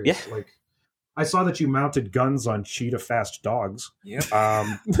of curious. Yeah. Like, I saw that you mounted guns on cheetah fast dogs. Yep.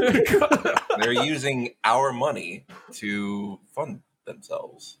 They're using our money to fund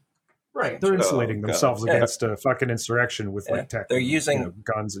themselves. Right, they're insulating themselves against a fucking insurrection with like tech. They're using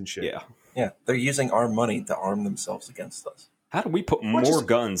guns and shit. Yeah, they're using our money to arm themselves against us. How do we put more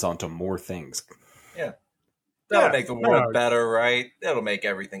guns onto more things? Yeah, that'll make the world better, right? That'll make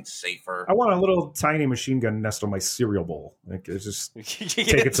everything safer. I want a little tiny machine gun nest on my cereal bowl. Like, it's just take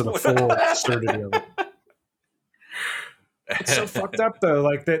it to the full absurdity of it. It's so fucked up though.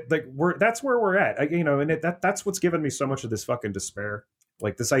 Like that, that's where we're at. And that's what's given me so much of this fucking despair.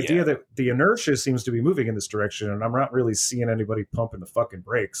 Like this idea that the inertia seems to be moving in this direction, and I'm not really seeing anybody pumping the fucking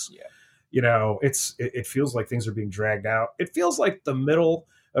brakes. Yeah, it feels like things are being dragged out. It feels like the middle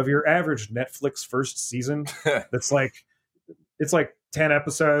of your average Netflix first season. It's like 10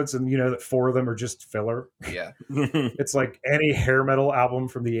 episodes, and that 4 of them are just filler. Yeah, it's like any hair metal album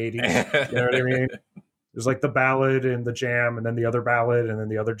from the 80s. You know what I mean? There's like the ballad and the jam, and then the other ballad, and then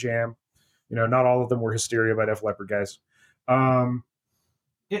the other jam. Not all of them were hysteria by Def Leppard guys.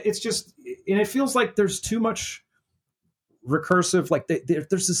 It's just, and it feels like there's too much recursive, like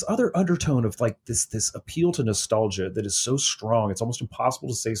there's this other undertone of like this appeal to nostalgia that is so strong. It's almost impossible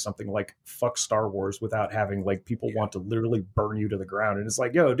to say something like fuck Star Wars without having like people want to literally burn you to the ground. And it's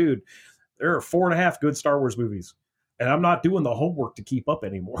like, yo, dude, there are 4.5 good Star Wars movies, and I'm not doing the homework to keep up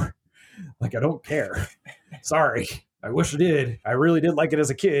anymore. Like, I don't care. Sorry. I wish I did. I really did like it as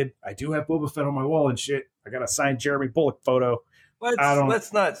a kid. I do have Boba Fett on my wall and shit. I got a signed Jeremy Bullock photo.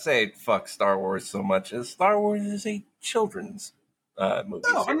 Let's not say fuck Star Wars so much as Star Wars is a children's movie.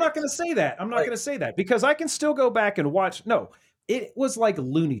 No, I'm not going to say that. I'm not going to say that because I can still go back and watch. No, it was like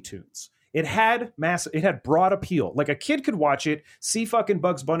Looney Tunes. It had broad appeal. Like a kid could watch it, see fucking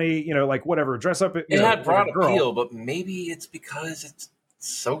Bugs Bunny, like whatever, dress up. It had broad appeal, but maybe it's because it's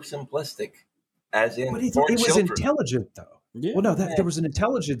so simplistic. As in, but it was intelligent though. Yeah. Well, no, there was an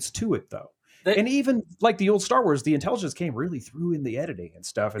intelligence to it though. And even like the old Star Wars, the intelligence came really through in the editing and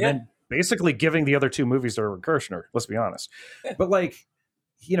stuff. And then basically giving the other two movies their recursioner, let's be honest. Yeah. But like,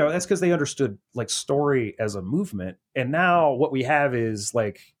 that's because they understood like story as a movement. And now what we have is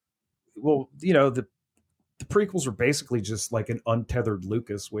like, well, the prequels are basically just like an untethered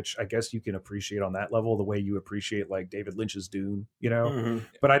Lucas, which I guess you can appreciate on that level, the way you appreciate like David Lynch's Dune, Mm-hmm.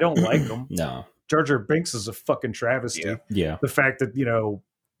 But I don't like them. No. Jar Jar Binks is a fucking travesty. Yeah. The fact that,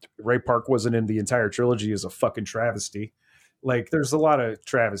 Ray Park wasn't in the entire trilogy is a fucking travesty. Like, there's a lot of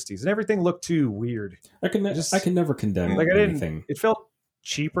travesties, and everything looked too weird. I can never condemn anything. It felt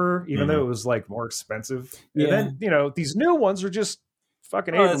cheaper, even though it was like more expensive. Yeah. And then, these new ones are just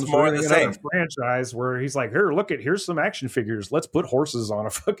fucking Abrams more the same franchise where he's like, here's some action figures. Let's put horses on a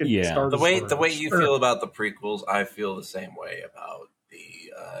fucking Star Destroyer. The way you feel about the prequels, I feel the same way about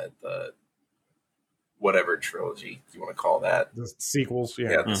the whatever trilogy you want to call that. The sequels,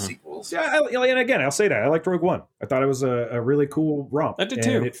 the sequels. Yeah, and again, I'll say that. I liked Rogue One. I thought it was a really cool romp. I did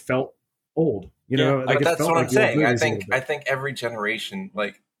too. And it felt old. That's what I'm saying. I think every generation,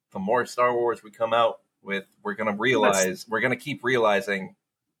 like the more Star Wars we come out with, we're going to keep realizing,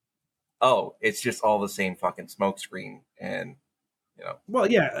 oh, it's just all the same fucking smokescreen. And, Well,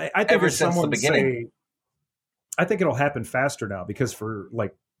 yeah, I think ever since the beginning. I think it'll happen faster now because for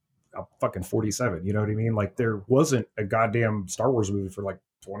like, I'm fucking 47, you know what I mean? Like there wasn't a goddamn Star Wars movie for like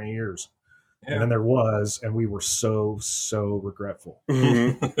 20 years. Yeah. And then there was, and we were so regretful.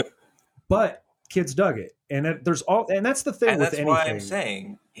 Mm-hmm. But kids dug it. And that's the thing and with that's anything. Why I'm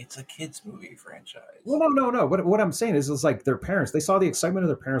saying it's a kids movie franchise. Well, no. What I'm saying is like their parents, they saw the excitement of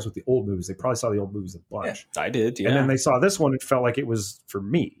their parents with the old movies. They probably saw the old movies a bunch. Yeah, I did, yeah. And then they saw this one, it felt like it was for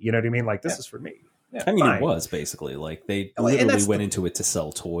me. You know what I mean? Like this is for me. Yeah, I mean, fine. It was basically like they literally went into it to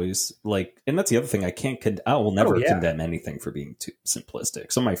sell toys. Like, and that's the other thing. I will never condemn anything for being too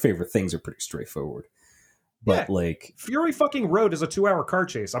simplistic. Some of my favorite things are pretty straightforward. But like Fury fucking Road is a 2-hour car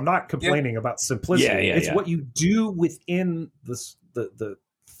chase. I'm not complaining about simplicity. It's what you do within the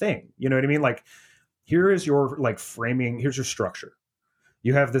thing. You know what I mean? Like, here is your like framing. Here's your structure.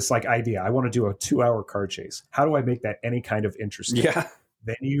 You have this like idea. I want to do a 2-hour car chase. How do I make that any kind of interesting? Yeah.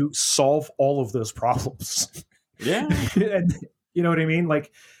 Then you solve all of those problems. Yeah. And you know what I mean?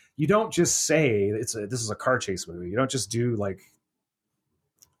 Like, you don't just say this is a car chase movie. You don't just do like,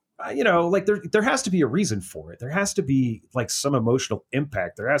 like there has to be a reason for it. There has to be like some emotional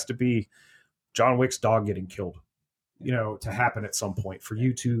impact. There has to be John Wick's dog getting killed, to happen at some point for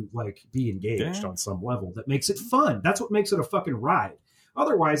you to like be engaged on some level that makes it fun. That's what makes it a fucking ride.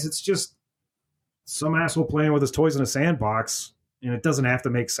 Otherwise, it's just some asshole playing with his toys in a sandbox. And it doesn't have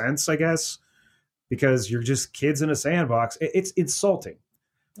to make sense, I guess, because you're just kids in a sandbox. It's insulting.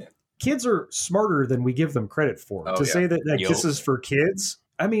 Yeah. Kids are smarter than we give them credit for. Say that this is for kids.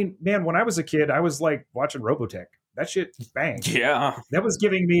 I mean, man, when I was a kid, I was like watching Robotech. That shit banged. Yeah. That was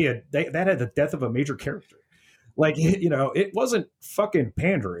giving me that had the death of a major character. Like, it wasn't fucking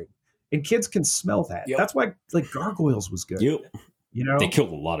pandering. And kids can smell that. Yep. That's why like Gargoyles was good. Yep. They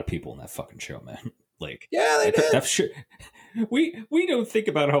killed a lot of people in that fucking show, man. Like, yeah, they did. That shit. We don't think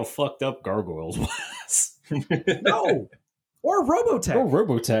about how fucked up Gargoyles was. No, or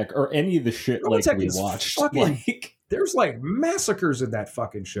Robotech, or any of the shit Robotech like we watched. Like, there's like massacres in that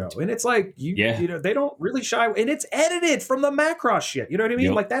fucking show, and it's like they don't really shy. And it's edited from the Macross shit. You know what I mean?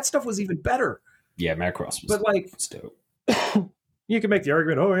 Yep. Like that stuff was even better. Yeah, Macross was. But like, dope. You can make the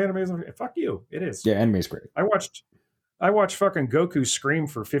argument, anime's fuck you. It is. Yeah, anime's great. I watched fucking Goku scream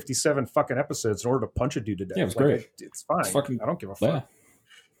for 57 fucking episodes in order to punch a dude to death. Yeah, it was great. It's fine. I don't give a fuck.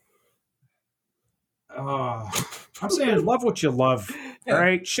 Yeah. I'm saying love what you love. All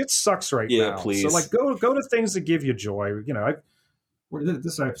right, shit sucks right now. Please. So like, go to things that give you joy.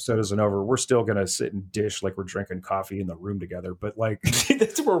 this episode isn't over. We're still gonna sit and dish like we're drinking coffee in the room together. But like,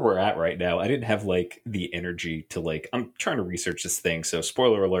 that's where we're at right now. I didn't have like the energy to like. I'm trying to research this thing. So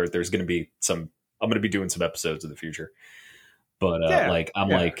spoiler alert: there's going to be some. I'm going to be doing some episodes in the future. But like,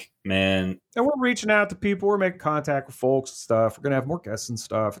 man. And we're reaching out to people. We're making contact with folks and stuff. We're going to have more guests and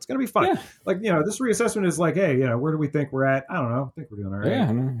stuff. It's going to be fun. Yeah. Like, you know, this reassessment is like, hey, you know, where do we think we're at? I don't know. I think we're doing all right.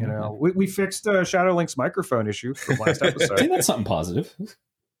 Yeah, you know, we fixed Shadowlink's microphone issue from last episode. See, that's something positive.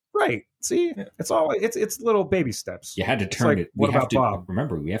 Right. See, it's all it's little baby steps. You had to turn it. What about Bob?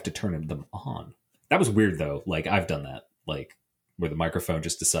 Remember, we have to turn them on. That was weird, though. Like, I've done that. Like, where the microphone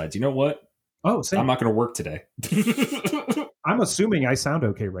just decides, you know what? Oh, same. I'm not going to work today. I'm assuming I sound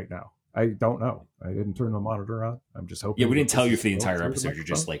okay right now. I don't know. I didn't turn the monitor on. I'm just hoping. Yeah, we didn't tell you for the entire episode. You're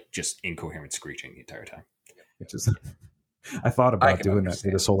just incoherent screeching the entire time. I thought about doing that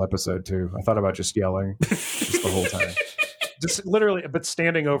through this whole episode too. I thought about just yelling just the whole time. Just literally, but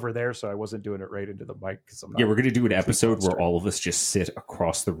standing over there, so I wasn't doing it right into the mic. We're going to do an episode where all of us just sit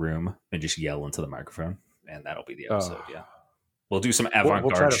across the room and just yell into the microphone, and that'll be the episode. Yeah, we'll do some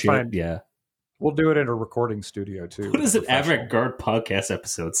avant-garde shit. We'll do it in a recording studio too. What does an avant-garde podcast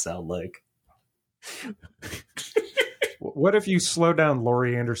episode sound like? What if you slow down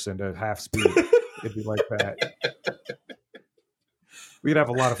Laurie Anderson to half speed? It'd be like that. We'd have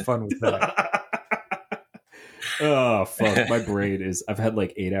a lot of fun with that. Oh, fuck. My brain is... I've had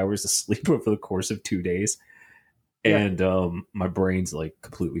like 8 hours of sleep over the course of 2 days. And my brain's like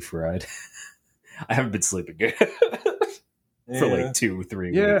completely fried. I haven't been sleeping good for like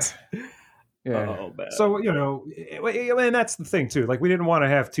 2-3 weeks. Yeah. Oh, man. So, you know, and that's the thing too. Like, we didn't want to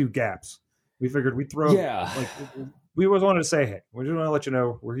have two gaps. We figured we'd throw. Yeah. Like, we always wanted to say, hey, we just want to let you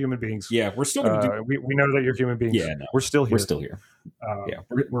know we're human beings. Yeah, we're still going to do. We know that you're human beings. Yeah, no, we're still here. We're still here.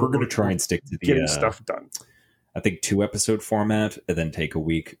 We're going to try and stick to the getting stuff done. I think 2-episode format, and then take a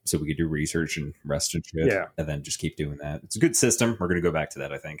week so we could do research and rest and shit. Yeah, and then just keep doing that. It's a good system. We're going to go back to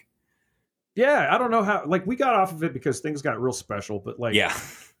that, I think. Yeah, I don't know how. Like, we got off of it because things got real special, but like, yeah.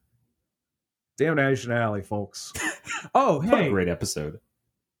 Damnation Alley, folks. Oh, hey. What a great episode.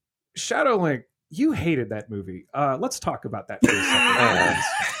 Shadowlink, you hated that movie. Let's talk about that for a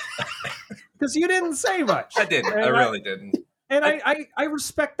second. Because you didn't say much. I didn't. I really didn't. And I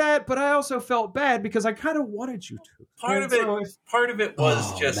respect that, but I also felt bad because I kind of wanted you to. Part of it was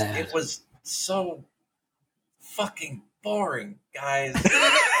it was so fucking boring, guys.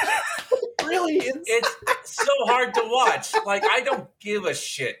 Really? It's so hard to watch. Like, I don't give a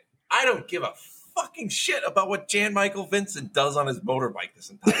shit. I don't give a fucking shit about what Jan Michael Vincent does on his motorbike this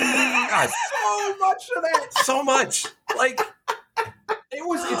entire time. God, so much of that. So much. Like,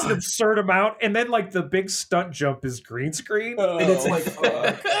 it's an absurd amount. And then, like, the big stunt jump is green screen. And it's like,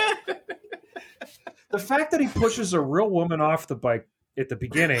 the fact that he pushes a real woman off the bike at the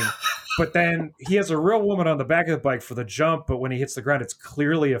beginning, but then he has a real woman on the back of the bike for the jump, but when he hits the ground, it's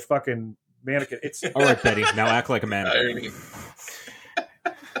clearly a fucking mannequin. It's all right, Betty. Now act like a mannequin.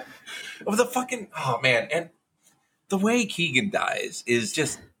 The fucking and the way Keegan dies is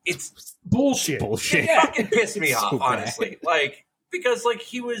just it's bullshit. It fucking pissed me off, honestly. Like, because like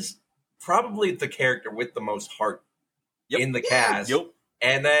he was probably the character with the most heart in the cast. Yep.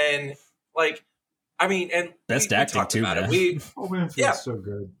 And then like I mean, and best acting too, man. So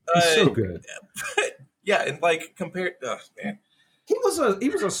good. So good. Yeah, and like compared, man, he was a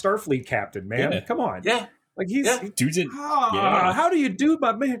Starfleet captain, man. Come on, like he's dude's in. How do you do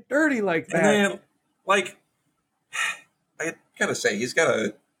my man dirty like that? And then, like, I gotta say, he's got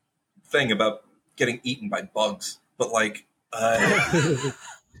a thing about getting eaten by bugs, but like,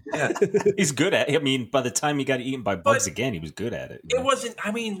 he's good at it. I mean, by the time he got eaten by bugs again, he was good at it. It wasn't.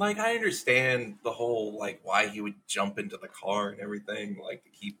 I mean, like, I understand the whole like why he would jump into the car and everything, like to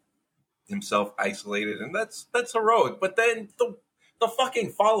keep himself isolated, and that's heroic. But then the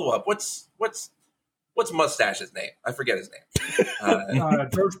fucking follow up. What's Mustache's name? I forget his name.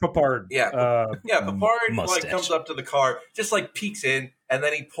 George Papard. Papard Mustache. Like comes up to the car, just like peeks in, and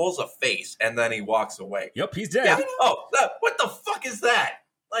then he pulls a face, and then he walks away. Yep, he's dead. Yeah. Oh, what the fuck is that?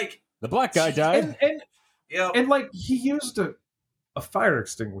 Like, the black guy died, and like he used a fire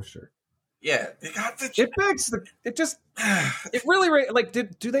extinguisher. Yeah, it really like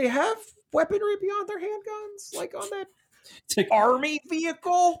do they have weaponry beyond their handguns like on that? It's like army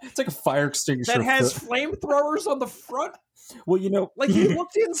vehicle. It's like a fire extinguisher that has flamethrowers on the front. Well, you know, like he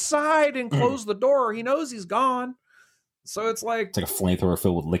looked inside and closed the door. He knows he's gone. So it's like a flamethrower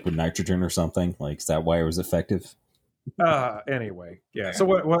filled with liquid nitrogen or something. Like, is that why it was effective? Anyway, yeah. So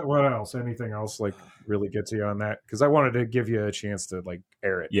what else? Anything else like really gets you on that? Because I wanted to give you a chance to like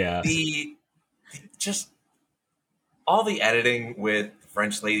air it. Yeah. all the editing with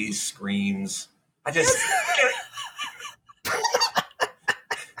French ladies' screams. I just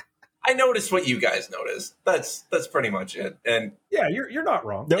I noticed what you guys noticed. That's pretty much it. And yeah, you're not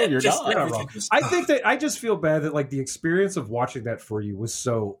wrong. No, you're just not. everything wrong. was- I think that I just feel bad that like the experience of watching that for you was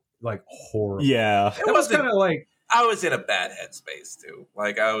so like horrible. Yeah. it It was wasn't. kind of like, I was in a bad headspace too.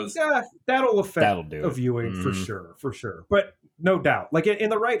 Like I was. yeah, that'll affect That'll do a it. viewing for Mhm. sure. But no doubt, like in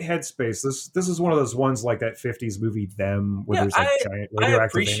the right headspace, this is one of those ones like that '50s movie Them, where Yeah, there's like giant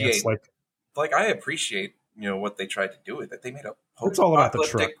radioactive ants. Like I appreciate what they tried to do with it. They made a It's all about the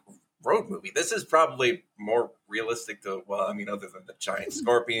post-apocalyptic road movie. This is probably more realistic to other than the giant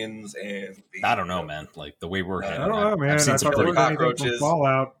scorpions and the, I don't know, man. Like the way we're I I handling don't know, man. I've I seen thought some there pretty, was anything from cockroaches.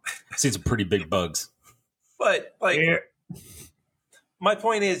 Fallout. I've seen some pretty big bugs. But like Yeah. my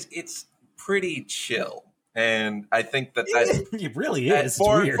point is, it's pretty chill, and I think that's It really that is. It's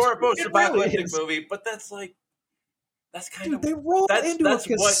for weird. a post-apocalyptic is. movie. But that's kind Dude, of they roll that's- into that's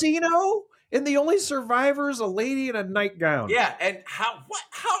a what- casino, and the only survivor is a lady in a nightgown. yeah. And how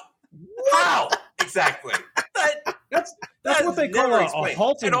exactly? That's That's what they call never a explained.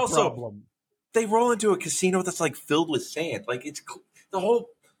 halting And also, problem. They roll into a casino that's like filled with sand. Like it's the whole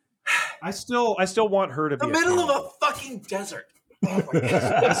I still want her to be the middle of cannibal. a fucking desert. Oh my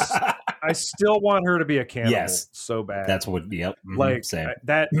God. I still want her to be a cannibal. Yes. So bad. That's what. Yep. like same.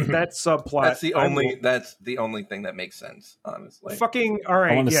 that subplot. That's the I only. will- That's the only thing that makes sense, honestly. Fucking all I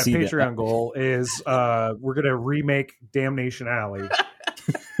right. wanna Yeah, see that. Patreon goal is we're gonna remake Damnation Alley.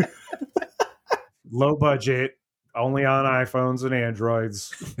 Low budget, only on iPhones and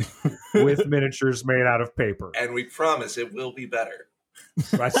Androids, with miniatures made out of paper. And we promise it will be better.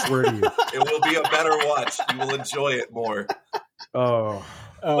 I swear to you. It will be a better watch. You will enjoy it more. Oh,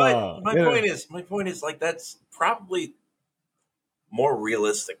 But my yeah. point is, like that's probably more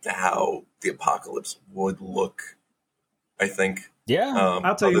realistic to how the apocalypse would look. I think. Yeah.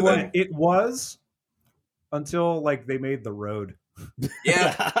 I'll tell you other what, than- it was until like they made the road.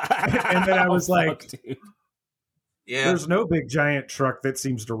 Yeah, And then I was Oh, like, fuck, dude. yeah. There's no big giant truck that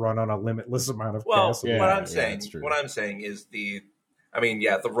seems to run on a limitless amount of Well, gas. Yeah, what I'm yeah, saying, that's true. is the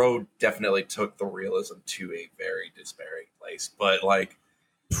road definitely took the realism to a very despairing place. But like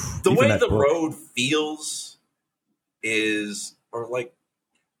the Even way that the book. road feels is, or like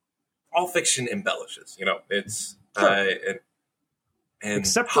all fiction embellishes. It's Sure. and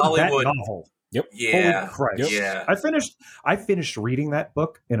Except for Hollywood. that novel. Yeah, Holy Christ. yeah. I finished reading that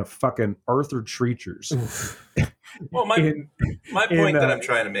book in a fucking Arthur Treacher's. Well, my in point that uh, I'm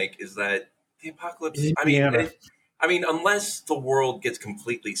trying to make is that the apocalypse. Indiana. I mean, unless the world gets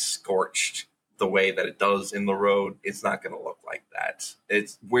completely scorched the way that it does in the road, it's not going to look like that.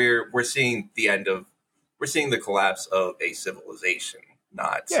 It's we're seeing the collapse of a civilization,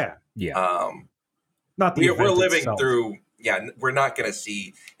 not Yeah. Yeah. Not the we're event living itself. through. Yeah, we're not going to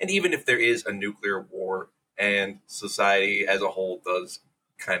see, and even if there is a nuclear war and society as a whole does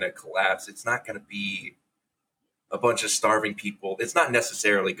kind of collapse, it's not going to be a bunch of starving people. It's not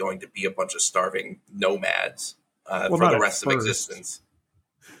necessarily going to be a bunch of starving nomads for not the at rest of first. existence.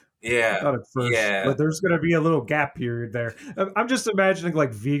 Yeah, Not at first, yeah. but there's going to be a little gap period there. I'm just imagining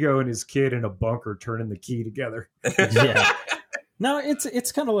like Vigo and his kid in a bunker turning the key together. Yeah. No,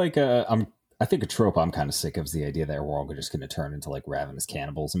 it's kind of like I think a trope I'm kind of sick of is the idea that we're all just going to turn into like ravenous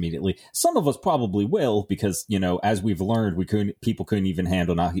cannibals immediately. Some of us probably will because as we've learned, people couldn't even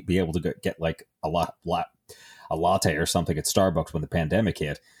handle not be able to get like a latte or something at Starbucks when the pandemic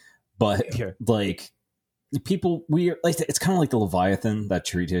hit. But Yeah. like people, it's kind of like the Leviathan, that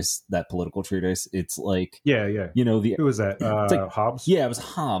treatise, that political treatise. It's like Yeah. the Who was that? like- Hobbes? yeah, it was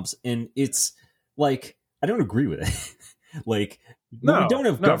Hobbes, and it's like I don't agree with it. Like when No, we don't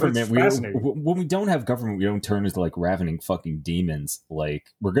have no, but government, it's fascinating. when we don't have government, we don't turn into like ravening fucking demons. Like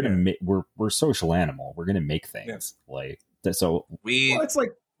we're gonna we're a social animal. We're gonna make things like that. So we Well,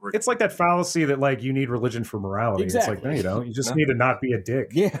 it's like that fallacy that like you need religion for morality. Exactly. It's like no, you don't. You just No. need to not be a dick.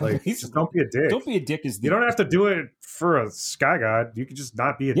 Yeah, like just don't be a dick. don't be a dick. Is You don't have to do it for a sky god. You can just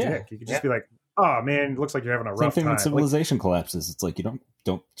not be a Yeah. dick. You can just be like, oh man, looks like you're having a same rough thing time. when Like, civilization collapses. It's like you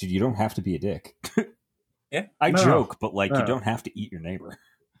don't have to be a dick. Yeah. I No. joke, but like No. you don't have to eat your neighbor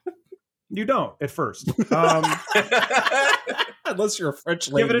you don't at first. unless you're a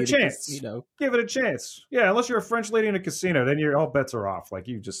French Give it a chance. Casino. Give it a chance. Yeah, unless you're a French lady in a casino, then all bets are off. Like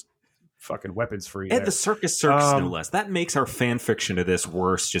you just fucking weapons free. And there. the circus, no less. That makes our fan fiction of this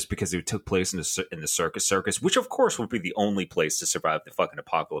worse, just because it took place in the circus, which of course would be the only place to survive the fucking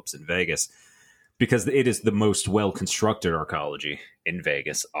apocalypse in Vegas, because it is the most well constructed arcology in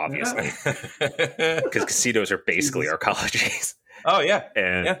Vegas, obviously, because casinos are basically arcologies. Oh yeah,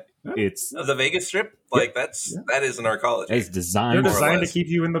 And yeah. It's The Vegas Strip, like that is an arcology. it's They're designed designed to keep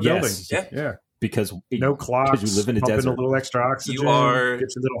you in the building. Yes. Yeah. because No clocks. because you live in a pumping desert. a little extra oxygen. You are-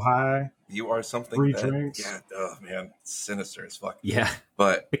 Gets a little high. You are something Free that, drinks. yeah, oh man, it's sinister as fuck. Yeah,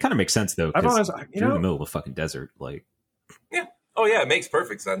 But it kind of makes sense though. I've 'Cause always, you're in the middle of a fucking desert. Like, oh yeah, it makes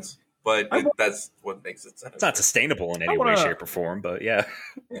perfect sense. But that's what makes it sinister. It's not sustainable in any wanna- way, shape, or form, but yeah.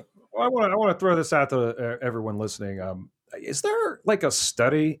 well, I want to throw this out to everyone listening. Is there like a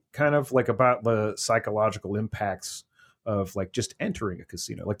study kind of like about the psychological impacts of like just entering a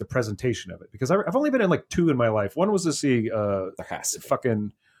casino, like the presentation of it? Because I've only been in like 2 in my life. One was to see there has to be.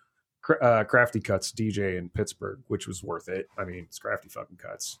 fucking Crafty Cuts DJ in Pittsburgh, which was worth it. I mean, it's Crafty fucking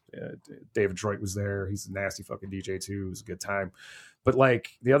Cuts. David Droit was there. He's a nasty fucking DJ too. It was a good time. But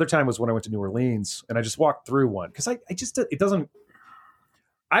like the other time was when I went to New Orleans and I just walked through one because I just it doesn't.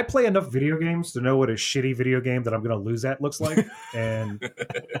 I play enough video games to know what a shitty video game that I'm going to lose at looks like. And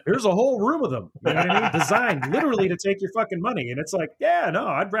there's a whole room of them, you know what I mean? Designed literally to take your fucking money. And it's like, yeah, no,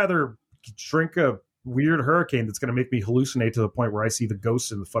 I'd rather drink a weird hurricane that's going to make me hallucinate to the point where I see the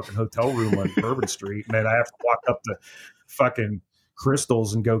ghosts in the fucking hotel room on Bourbon Street. And then I have to walk up to fucking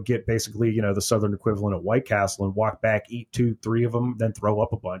Crystals and go get basically, you know, the Southern equivalent of White Castle and walk back, eat 2, 3 of them, then throw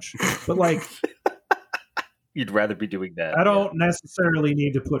up a bunch. But like, You'd rather be doing that. I don't necessarily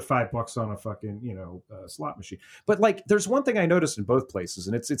need to put $5 on a fucking, you know, slot machine. But like, there's one thing I noticed in both places,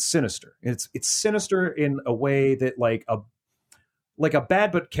 and it's sinister. It's sinister in a way that like a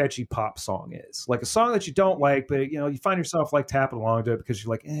bad but catchy pop song is, like a song that you don't like, but you know, you find yourself like tapping along to it because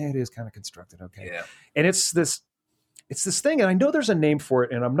you're like, it is kind of constructed, okay. Yeah. And it's this thing, and I know there's a name for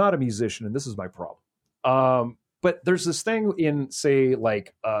it, and I'm not a musician, and this is my problem. But there's this thing in, say,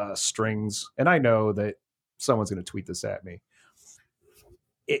 like strings, and I know that someone's going to tweet this at me.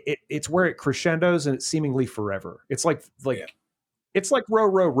 It's where it crescendos and it's seemingly forever. It's like it's like row,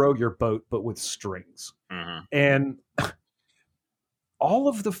 row, row your boat, but with strings. Mm-hmm. And all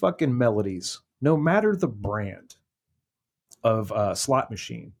of the fucking melodies, no matter the brand of slot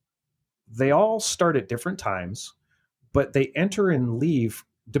machine, they all start at different times, but they enter and leave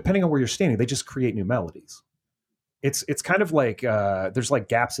depending on where you're standing. They just create new melodies. It's kind of like there's like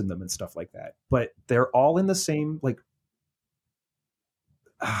gaps in them and stuff like that, but they're all in the same like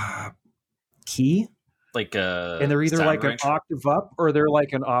key, Like and they're either sound like range. an octave up or they're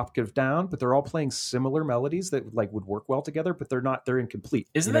like an octave down, but they're all playing similar melodies that like would work well together, but they're incomplete.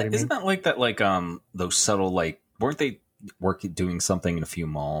 Isn't You know that what I mean? isn't that like that like those subtle like weren't they doing something in a few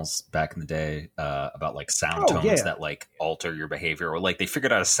malls back in the day about like sound tones that like alter your behavior, or like they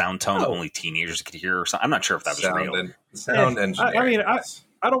figured out a sound tone that only teenagers could hear or something? I'm not sure if that was real. Sound engineering.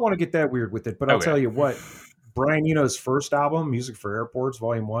 I don't want to get that weird with it, but I'll tell you what, Brian Eno's first album, Music for Airports,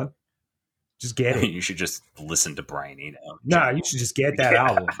 Volume 1, just get it. You should just listen to Brian Eno. Nah, you should just get that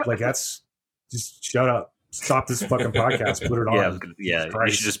album. Like that's just shut up. Stop this fucking podcast. Put it on. Yeah.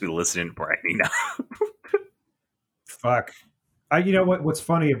 You should just be listening to Brian Eno. Fuck. You know what? What's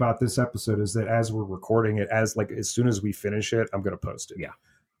funny about this episode is that as we're recording it, as soon as we finish it, I'm going to post it. Yeah.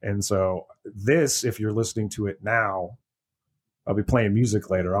 And so this, if you're listening to it now, I'll be playing music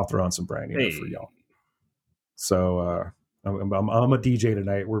later. I'll throw on some Brian Eno for y'all. So I'm a DJ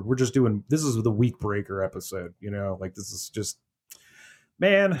tonight. We're just doing. This is the week breaker episode. You know, like this is just,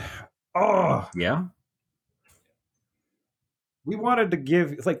 man. Oh Yeah. We wanted to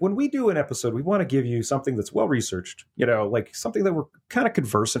give, like, when we do an episode, we want to give you something that's well researched, you know, like something that we're kind of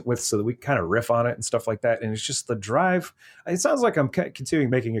conversant with so that we kind of riff on it and stuff like that. And it's just the drive. It sounds like I'm continuing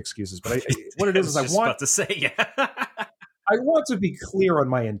making excuses, but what it is I I want about to say, yeah. I want to be clear on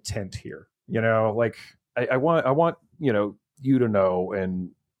my intent here. You know, like I want, you know, you to know and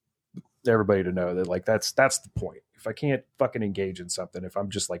everybody to know that like that's the point. If I can't fucking engage in something, if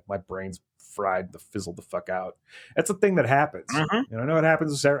I'm just like my brain's fried, fizzled the fuck out, that's a thing that happens. Mm-hmm. And I know it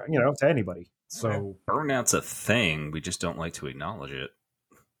happens, you know, to anybody. So burnout's a thing. We just don't like to acknowledge it.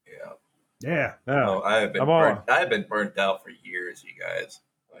 Yeah. No, I have been burnt out for years, you guys.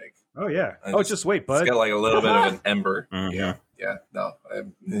 Like, oh yeah. Just wait, bud. It's got like a little bit of an ember. Mm-hmm. Yeah. No.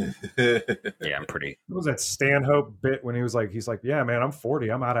 Yeah, I'm pretty. What was that Stanhope bit when he's like, yeah, man, I'm 40.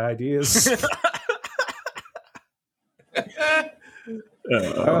 I'm out of ideas.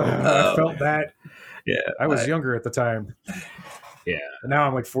 I felt that. Yeah. I was younger at the time. Yeah. And now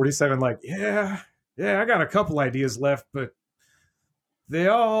I'm like 47, like, yeah, I got a couple ideas left, but they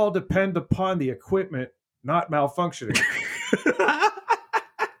all depend upon the equipment not malfunctioning. Man.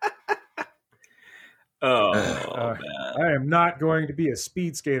 I am not going to be a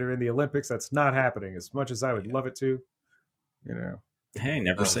speed skater in the Olympics. That's not happening as much as I would love it to. You know, Hey,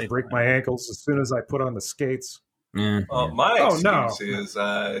 never say break my ankles as soon as I put on the skates. My excuse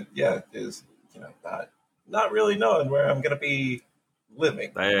no. is not really knowing where I'm going to be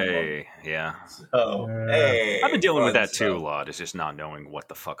living. Hey, yeah. So, hey, I've been dealing with that too a stuff. lot. It's just not knowing what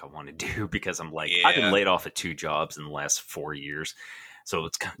the fuck I want to do because I'm like, I've been laid off at 2 jobs in the last 4 years. So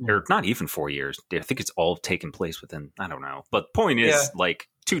it's or not even 4 years. I think it's all taken place within, I don't know. But the point is, like,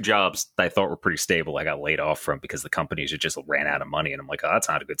 2 jobs that I thought were pretty stable, I got laid off from because the companies just ran out of money. And I'm like, oh, that's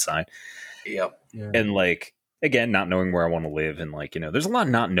not a good sign. Yep. Yeah. And like, again, not knowing where I want to live. And like, there's a lot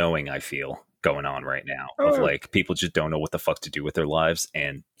of not knowing, I feel, going on right now of like people just don't know what the fuck to do with their lives.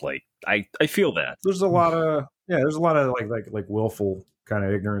 And like, I feel that. There's a lot of like willful kind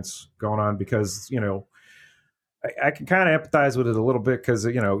of ignorance going on because, I can kind of empathize with it a little bit because,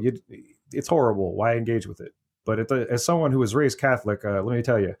 it's horrible. Why engage with it? But as someone who was raised Catholic, let me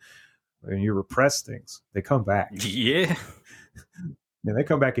tell you, when you repress things, they come back. Yeah. And they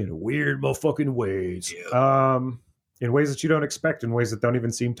come back in weird motherfucking ways. Yeah. In ways that you don't expect, in ways that don't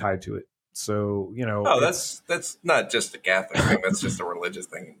even seem tied to it. So, that's not just a Catholic thing. That's just a religious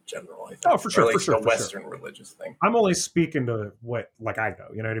thing in general. I think. Oh, for sure. Or at least for a Western religious thing. I'm only speaking to what, like, I know.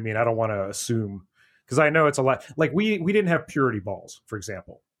 You know what I mean? I don't want to assume, because I know it's a lot. Like, we didn't have purity balls, for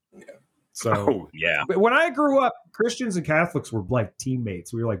example. Yeah. So, yeah. But when I grew up, Christians and Catholics were like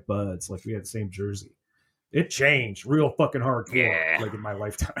teammates. We were like buds. Like, we had the same jersey. It changed real fucking hardcore, like in my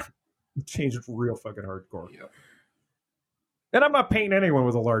lifetime. It changed real fucking hardcore. Yeah. And I'm not painting anyone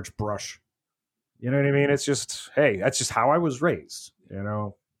with a large brush. You know what I mean? It's just, hey, that's just how I was raised,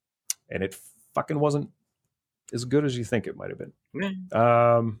 and it fucking wasn't as good as you think it might have been.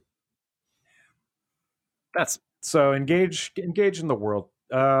 That's so engage in the world.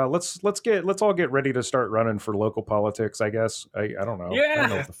 Let's all get ready to start running for local politics, I guess. I don't know. Yeah. I don't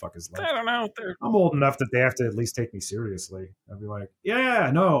know what the fuck is left. I don't know. I'm old enough that they have to at least take me seriously. I'd be like,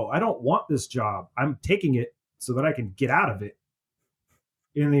 no, I don't want this job. I'm taking it so that I can get out of it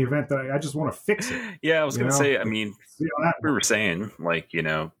in the event that I just want to fix it. Yeah, I was going to say, I mean, we were saying, like,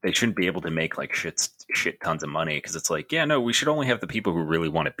 they shouldn't be able to make, like, shit tons of money because it's like, yeah, no, we should only have the people who really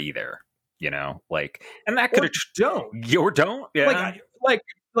want to be there, Like, and that could have... Don't. Or don't? Yeah.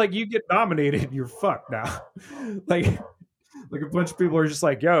 Like you get nominated, you're fucked now. Like a bunch of people are just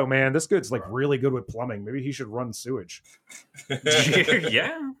like, yo, man, this dude's like really good with plumbing. Maybe he should run sewage.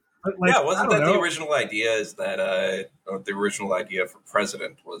 Yeah. Wasn't that the original idea? Is that the original idea for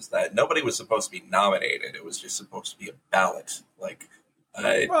president was that nobody was supposed to be nominated; it was just supposed to be a ballot. Like,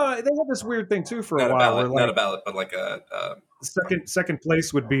 well, they had this weird thing too for a while. Ballot, not a ballot, but like a second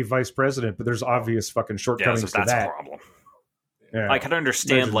place would be vice president, but there's obvious fucking shortcomings to that. That's a problem. Yeah. I could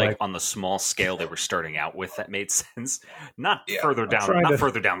understand, like on the small scale they were starting out with, that made sense. Not further down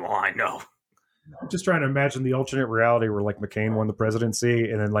the line. No. I'm just trying to imagine the alternate reality where like McCain won the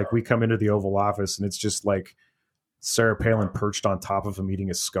presidency, and then like we come into the Oval Office, and it's just like Sarah Palin perched on top of him eating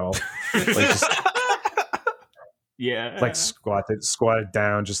his skull, like squatted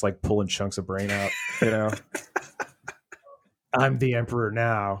down, just like pulling chunks of brain out. I'm the emperor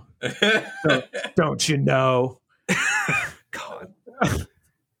now. Don't you know? God.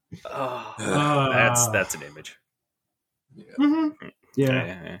 That's an image. Yeah. Mm-hmm.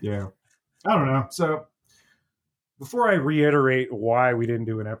 Yeah. I don't know. So before I reiterate why we didn't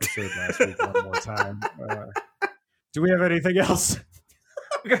do an episode last week one more time, do we have anything else?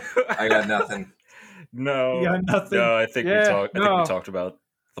 I got nothing. No. You got nothing? No, I think we talked about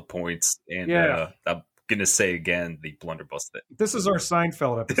the points, and I'm gonna say again the blunderbuss that this is our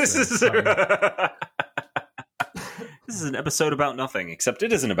Seinfeld episode. This is an episode about nothing, except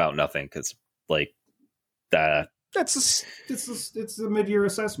it isn't about nothing because, like, it's a mid-year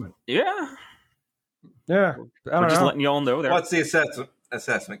assessment. Yeah. We're just letting you all know there. What's the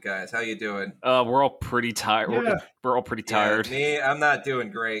assessment, guys? How you doing? We're all pretty tired. Yeah. We're all pretty tired. Yeah, me, I'm not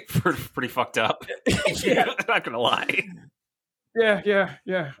doing great. Pretty fucked up. Not gonna lie. Yeah.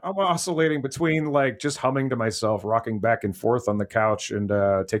 I'm oscillating between like just humming to myself, rocking back and forth on the couch, and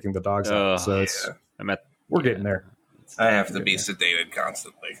taking the dogs out. So we're getting there. I have to be sedated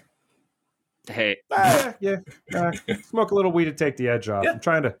constantly. Hey, smoke a little weed to take the edge off. I'm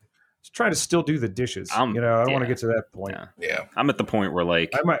trying to still do the dishes. I don't want to get to that point. Yeah. I'm at the point where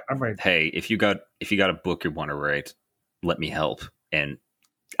like I might. Hey, if you got a book you want to write, let me help, and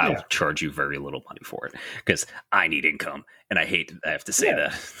I'll charge you very little money for it because I need income, and I have to say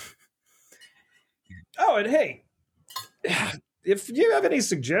that. Oh, and hey, if you have any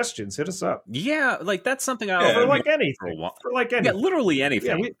suggestions, hit us up. Yeah, like that's something for like anything. Yeah, literally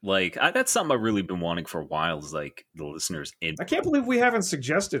anything. That's something I've really been wanting for a while. Is like the listeners. I can't believe we haven't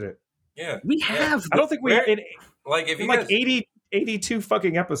suggested it. Yeah, we have. I don't think we. Like if you like guys, 80 82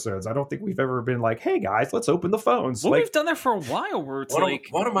 fucking episodes. I don't think we've ever been like, hey guys, let's open the phones. Well, like, we've done that for a while where it's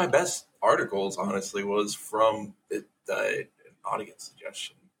one of my best articles, honestly, was from an audience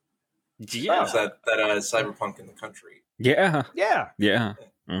suggestion. Yeah. It was that Cyberpunk in the Country. Yeah. yeah. Yeah.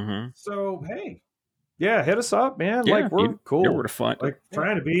 Mm-hmm. So, hey, yeah, hit us up, man. Yeah, like, we're cool. You're where to find. Like,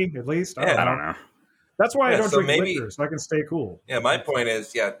 trying to be, at least. Yeah. I don't know. That's why I don't so drink liquor, so I can stay cool. Yeah, my point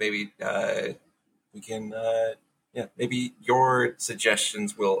is, maybe we can, maybe your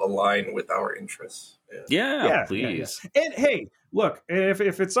suggestions will align with our interests. Yeah, please. Yeah. And hey, look,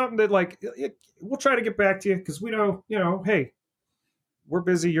 if it's something that like, we'll try to get back to you because we know, hey, we're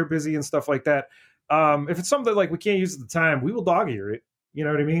busy, you're busy, and stuff like that. If it's something that like we can't use at the time, we will dog ear it. You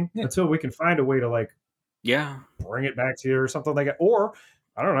know what I mean? Yeah. Until we can find a way to like, bring it back to you or something like that. Or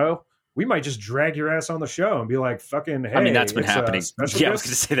I don't know. We might just drag your ass on the show and be like, fucking, hey. I mean, that's been happening. Yeah, I was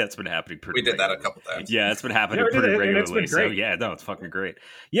going to say that's been happening pretty We did that a couple times. Yeah, it's been happening pretty regularly. It's been great. So, yeah, no, it's fucking great.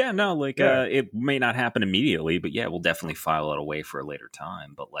 Yeah, no, like, it may not happen immediately, but yeah, we'll definitely file it away for a later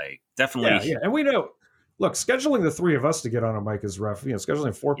time. But, like, definitely. Yeah. And we know, look, scheduling the three of us to get on a mic is rough.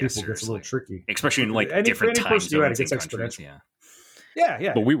 Scheduling four people gets a little tricky. Especially in, like, different time zones and countries.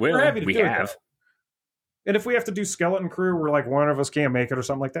 Yeah. But we will. We have. And if we have to do skeleton crew where like one of us can't make it or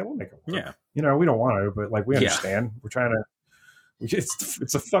something like that, we'll make it work. Yeah. We don't want to, but like we understand. We're trying to.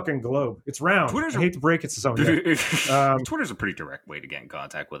 It's a fucking globe. It's round. I hate to break it to somebody. Twitter's a pretty direct way to get in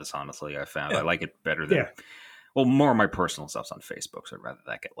contact with us, honestly. I found I like it better than. Well, more of my personal stuff's on Facebook, so I'd rather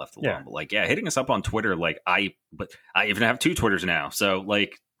that get left alone. But like, hitting us up on Twitter, like I even have 2 Twitters now, so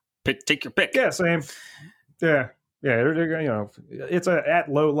like, take your pick. Yeah, same. Yeah. Yeah, it's at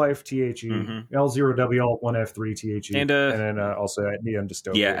lowlife THE, L0W1F3 THE, and then also at Neon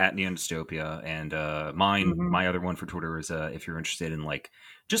Dystopia. Yeah, at Neon Dystopia, and my other one for Twitter is if you're interested in like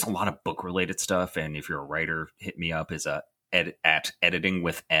just a lot of book related stuff, and if you're a writer, hit me up is at editing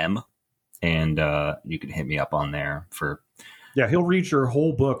with M, and you can hit me up on there for. Yeah, he'll read your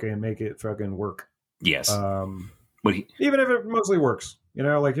whole book and make it fucking work. Yes, but even if it mostly works,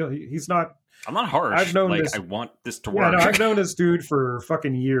 like he's not. I'm not harsh. I've known like, this. I want this to work. Yeah, no, I've known this dude for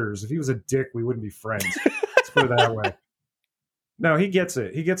fucking years. If he was a dick, we wouldn't be friends. Let's put it that way. No, he gets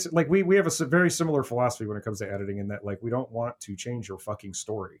it. He gets it. Like we have a very similar philosophy when it comes to editing, in that like we don't want to change your fucking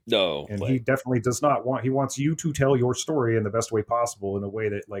story. No, and he definitely does not want. He wants you to tell your story in the best way possible, in a way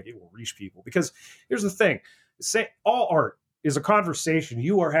that like it will reach people. Because here's the thing: all art is a conversation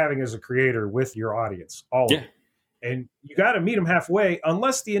you are having as a creator with your audience. All of it. And you got to meet them halfway,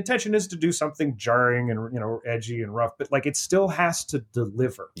 unless the intention is to do something jarring and edgy and rough. But like, it still has to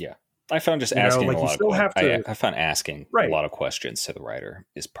deliver. Yeah, I found just asking like a lot of I found asking a lot of questions to the writer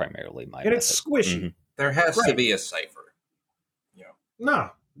is primarily my. And method. It's squishy. Mm-hmm. There has to be a cipher. No,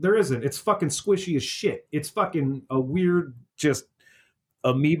 there isn't. It's fucking squishy as shit. It's fucking a weird, just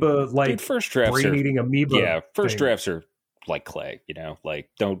amoeba like first drafts brain eating amoeba. Yeah, first drafts are like clay. Like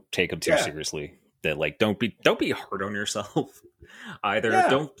don't take them too seriously. That like don't be hard on yourself either.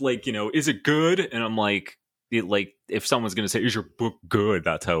 Don't like is it good? And I'm like if someone's gonna say is your book good,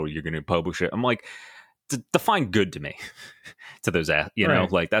 that's how you're gonna publish it. I'm like define good to me to those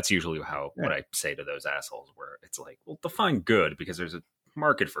like that's usually what I say to those assholes, where it's like, well, define good, because there's a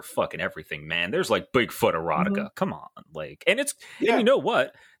market for fucking everything, man. There's like Bigfoot erotica. Come on, like, and it's and you know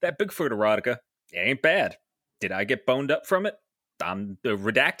what, that Bigfoot erotica, it ain't bad. Did I get boned up from it? I'm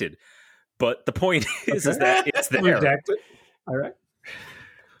redacted. But the point is that it's there. Redacted. All right.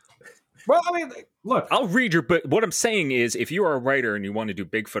 Well, I mean, look. I'll read your book. What I'm saying is, if you are a writer and you want to do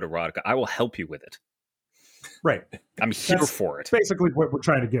Bigfoot erotica, I will help you with it. Right. I'm here for it. Basically what we're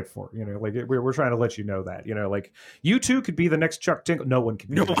trying to get for. Like we're trying to let you know that. Like you two could be the next Chuck Tingle. No one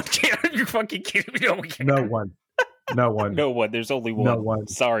can. No one can. You fucking kidding me? No one can. No one. No one. No one. There's only one. No one.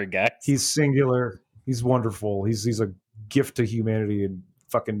 Sorry, guys. He's singular. He's wonderful. He's a gift to humanity, and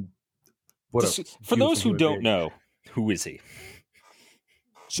fucking. For those who don't know, who is he?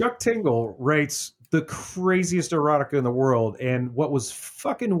 Chuck Tingle writes the craziest erotica in the world, and what was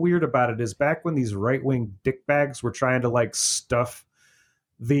fucking weird about it is back when these right-wing dickbags were trying to like stuff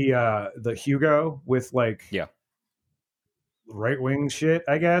the Hugo with like right-wing shit,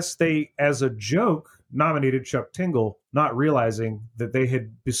 I guess they, as a joke, nominated Chuck Tingle, not realizing that they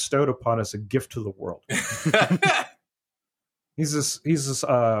had bestowed upon us a gift to the world.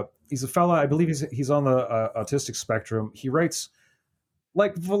 He's a fella, I believe he's on the autistic spectrum. He writes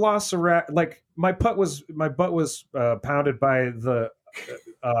like Velociraptor. Like my butt was pounded by the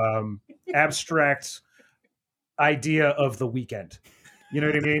abstract idea of the weekend. You know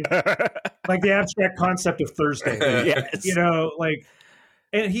what I mean? Like the abstract concept of Thursday. Yes. Like,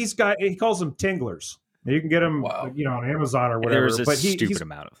 and he calls them tinglers. You can get him, you know, on Amazon or whatever. There's a but stupid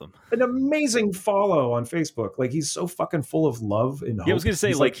amount of them. An amazing follow on Facebook. Like, he's so fucking full of love and hope. Yeah, I was gonna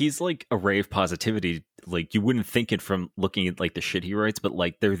say, he's like a ray of positivity. Like, you wouldn't think it from looking at like the shit he writes, but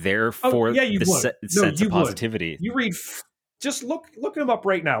like they're there for the sense of positivity. You read, just look him up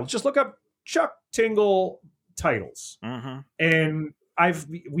right now. Just look up Chuck Tingle titles, and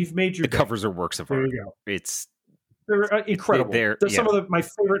we've made your the covers are works of art. There you go. They're incredible. They're some of my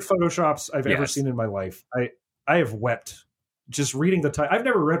favorite photoshops I've ever seen in my life. I have wept just reading the title. I've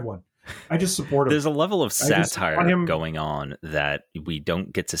never read one. I just support him. There's a level of satire going on that we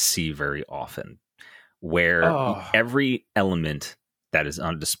don't get to see very often, where every element that is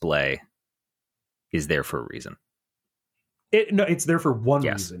on display is there for a reason. It's there for one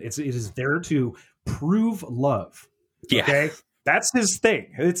reason. It is there to prove love. Yeah. Okay? That's his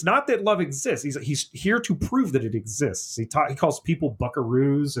thing. It's not that love exists. He's here to prove that it exists. He calls people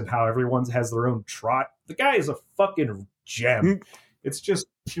buckaroos and how everyone has their own trot. The guy is a fucking gem. It's just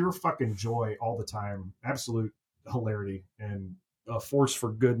pure fucking joy all the time. Absolute hilarity and a force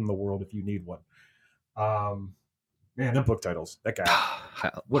for good in the world if you need one. Man, them book titles. That guy.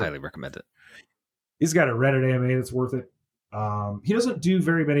 Highly recommend it. He's got a Reddit AMA that's worth it. He doesn't do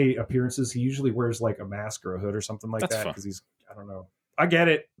very many appearances. He usually wears like a mask or a hood or something like that because he's, I don't know. I get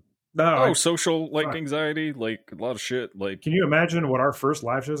it. No, social anxiety, like a lot of shit. Like, can you imagine what our first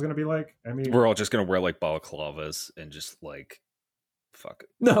live show is going to be like? I mean, we're all just going to wear like balaclavas and just like, fuck it.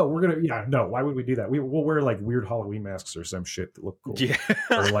 No, we're gonna. Yeah, no. Why would we do that? We'll wear like weird Halloween masks or some shit that look cool. Yeah,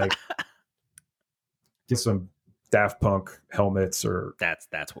 or like get some Daft Punk helmets, or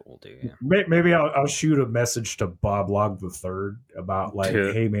that's what we'll do. Yeah. Maybe I'll shoot a message to Bob Log III about like,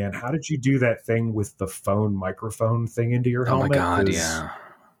 hey man, how did you do that thing with the phone microphone thing into your helmet? Oh my god, yeah,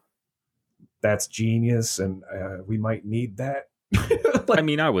 that's genius, and we might need that. Like, I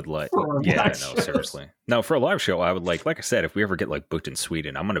mean, I would like, seriously. No, for a live show, I would like I said, if we ever get like booked in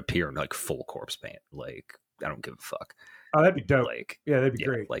Sweden, I'm gonna appear in like full corpse paint. Like, I don't give a fuck. Oh, that'd be dope. Like, yeah, that'd be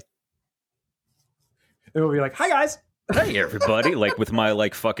great. Like, it will be like, hi guys. Hey everybody, like with my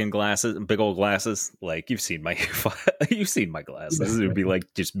like fucking glasses, big old glasses. Like, you've seen my glasses. It would be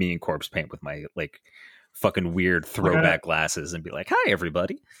like just me in corpse paint with my like fucking weird throwback glasses, and be like, hi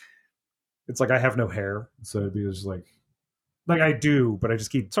everybody. It's like I have no hair, so it'd be just like I do, but I just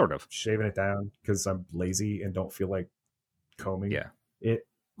keep sort of shaving it down because I'm lazy and don't feel like combing it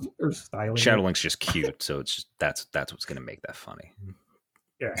or styling. Shadowlink's just cute, so it's just, that's what's gonna make that funny.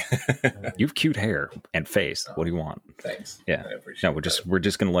 Yeah. You've cute hair and face. What do you want? Thanks. Yeah. We're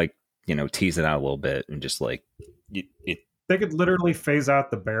just gonna like, you know, tease it out a little bit and just like it. They could literally phase out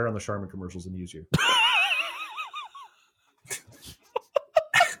the bear on the Charmin commercials and use you.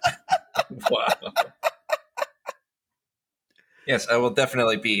 Wow. Yes, I will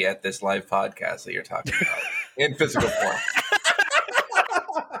definitely be at this live podcast that you're talking about in physical form.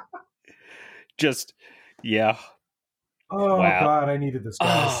 Just, yeah. Oh, wow. God, I needed this,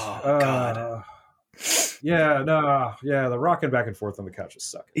 guys. Oh, God. The rocking back and forth on the couch is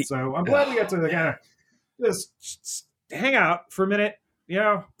sucking. So I'm glad we got to kind of just hang out for a minute. You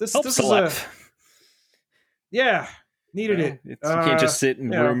know, this is needed it. You can't just sit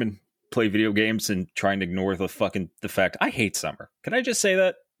in a room and play video games and try and ignore the fact I hate summer. Can I just say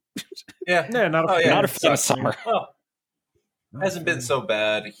that? Yeah, not a fan of summer. Well, hasn't been so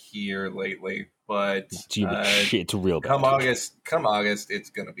bad here lately, but it's real bad. Come August, it's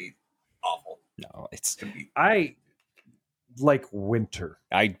gonna be awful. No, it's gonna be. I like winter.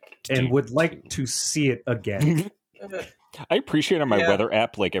 Would like to see it again. I appreciate on my weather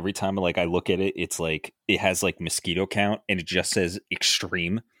app, like every time like I look at it, it's like it has like mosquito count and it just says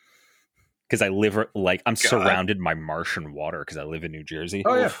extreme. Because I live I'm surrounded by Martian water because I live in New Jersey.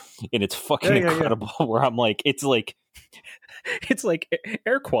 Oh yeah, and it's fucking incredible. Where I'm like, it's like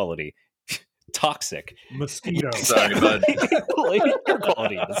air quality, toxic mosquito. Sorry, bud. Like air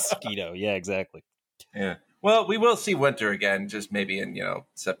quality mosquito. Yeah, exactly. Yeah. Well, we will see winter again, just maybe in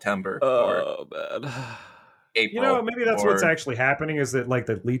September or April. Maybe that's what's actually happening is that like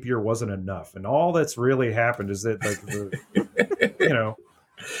the leap year wasn't enough, and all that's really happened is that like the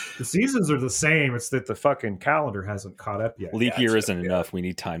the seasons are the same. It's that the fucking calendar hasn't caught up yet. Leap year isn't enough. We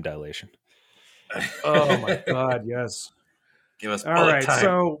need time dilation. Oh my God, yes. Give us all right. time.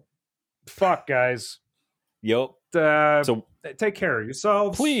 So, fuck, guys. Yep. So take care of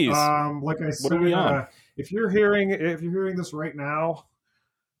yourselves, please. Like I said, if you're hearing this right now,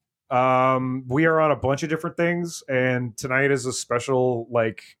 we are on a bunch of different things, and tonight is a special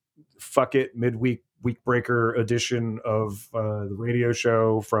like fuck it midweek week breaker edition of the radio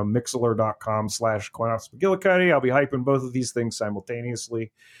show from mixler.com/CoinOfficeMcGillicuddy. I'll be hyping both of these things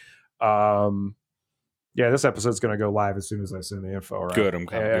simultaneously. Yeah, this episode's going to go live as soon as I send the info. Right? Good. I'm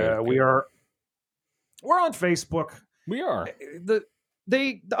good. We're on Facebook. We are.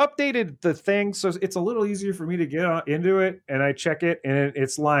 They updated the thing, so it's a little easier for me to get into it, and I check it, and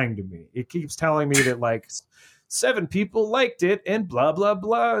it's lying to me. It keeps telling me that like 7 people liked it and blah blah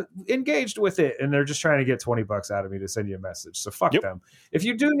blah engaged with it, and they're just trying to get $20 out of me to send you a message. So fuck them. If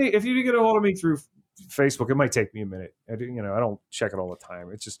you do get a hold of me through Facebook, it might take me a minute. I don't check it all the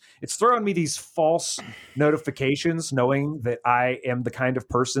time. It's throwing me these false notifications, knowing that I am the kind of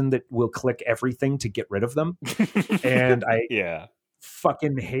person that will click everything to get rid of them, and I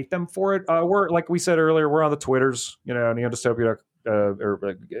fucking hate them for it. We're, like we said earlier, we're on the Twitters, Neodystopia,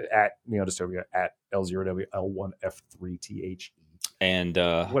 or at Neodystopia, at L0WL1F3THE. And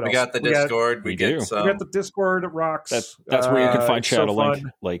we got the Discord. We got the Discord. It rocks. That's where you can find Shadow Link.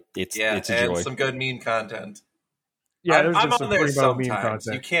 Like it's a joy. And some good meme content. Yeah, I'm on there sometimes.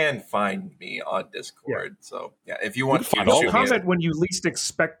 You can find me on Discord. Yeah. So yeah, if you want to comment when you least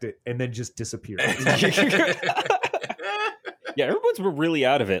expect it, and then just disappear. Yeah, everyone's been really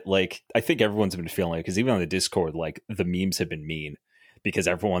out of it. Like, I think everyone's been feeling it, because even on the Discord, like, the memes have been mean because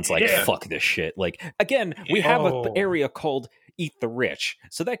everyone's like, fuck this shit. Like, again, we have an area called Eat the Rich,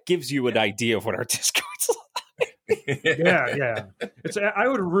 so that gives you an idea of what our Discord's like. Yeah. I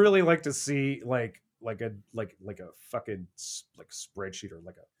would really like to see like a fucking like spreadsheet or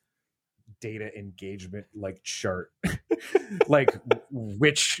like a data engagement like chart, like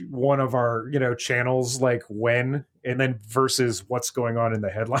which one of our channels like when, and then versus what's going on in the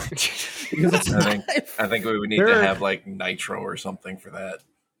headline. I think we would need to have like Nitro or something for that.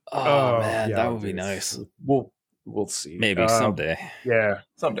 Oh man, that would be nice. We'll see. Maybe someday. Yeah,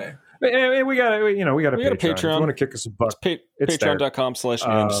 someday. And we got a Patreon. If you want to kick us a buck, it's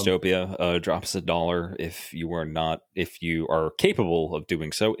patreon.com/Neodystopia. Drop us $1 if you are capable of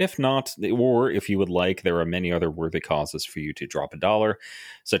doing so. If not, or if you would like, there are many other worthy causes for you to drop $1,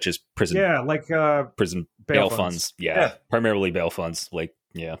 such as prison. Yeah, like prison bail funds. Yeah, primarily bail funds.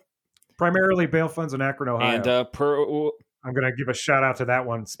 Primarily bail funds in Akron, Ohio. And I'm going to give a shout out to that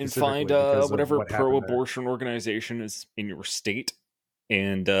one specifically. And find whatever pro-abortion organization is in your state.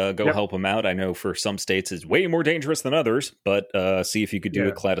 And go help them out. I know for some states it's way more dangerous than others, but see if you could do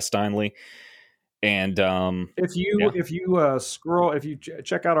it clandestinely. And if you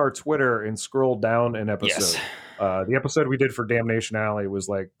check out our Twitter and scroll down an episode, the episode we did for Damnation Alley was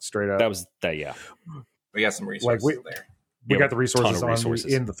like straight up. That was that. Yeah, we got some resources there. We got the resources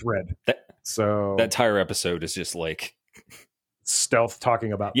in the thread. So that entire episode is just like stealth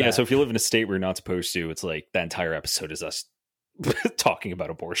talking about. Yeah. So if you live in a state where you're not supposed to, it's like that entire episode is us talking about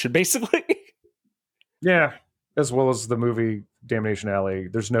abortion, basically. Yeah, as well as the movie Damnation Alley.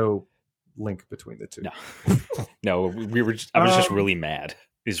 There's no link between the two. No, I was just really mad.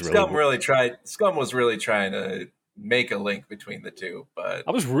 Scum was really trying to make a link between the two, but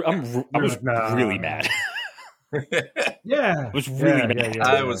I was really mad. Yeah, I was really mad. Yeah.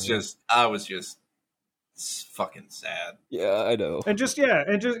 I was just fucking sad. Yeah, I know. And just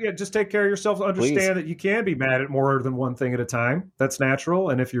take care of yourself. Understand that you can be mad at more than one thing at a time. That's natural.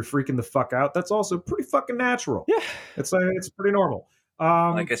 And if you're freaking the fuck out, that's also pretty fucking natural. Yeah, it's pretty normal.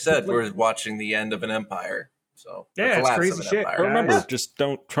 Like I said, we're watching the end of an empire. So it's crazy shit. But remember, just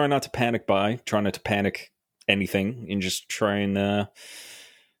try not to panic try not to panic anything, and just try and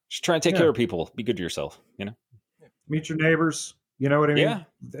take care of people. Be good to yourself. Meet your neighbors. You know what I mean? Yeah.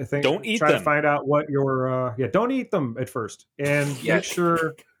 Don't eat them. Try to find out what your don't eat them at first, and make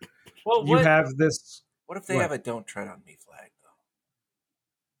sure you have this. What if they have a "Don't Tread on Me" flag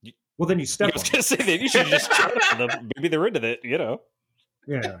though? Well, then you step on. I was going to say that you should just tread on them. Maybe they're into that,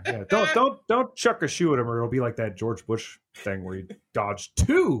 Yeah. Don't chuck a shoe at him, or it'll be like that George Bush thing where he dodged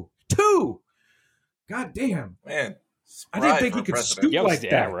two. God damn, man! I didn't think he could stoop like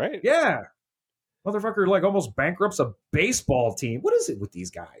that. Right? Yeah. Motherfucker like almost bankrupts a baseball team. What is it with these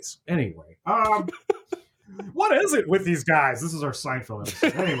guys? Anyway, what is it with these guys? This is our Seinfeld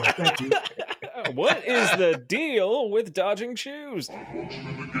episode. Anyway, thank you. What is the deal with dodging shoes?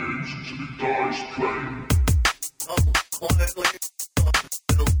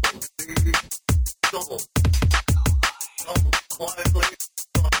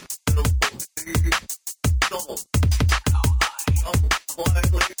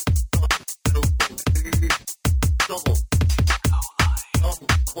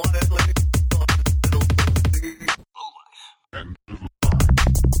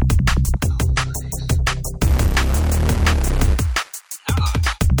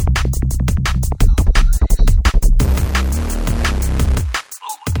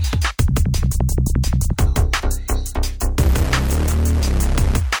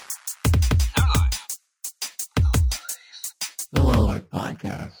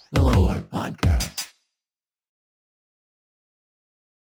 Hello.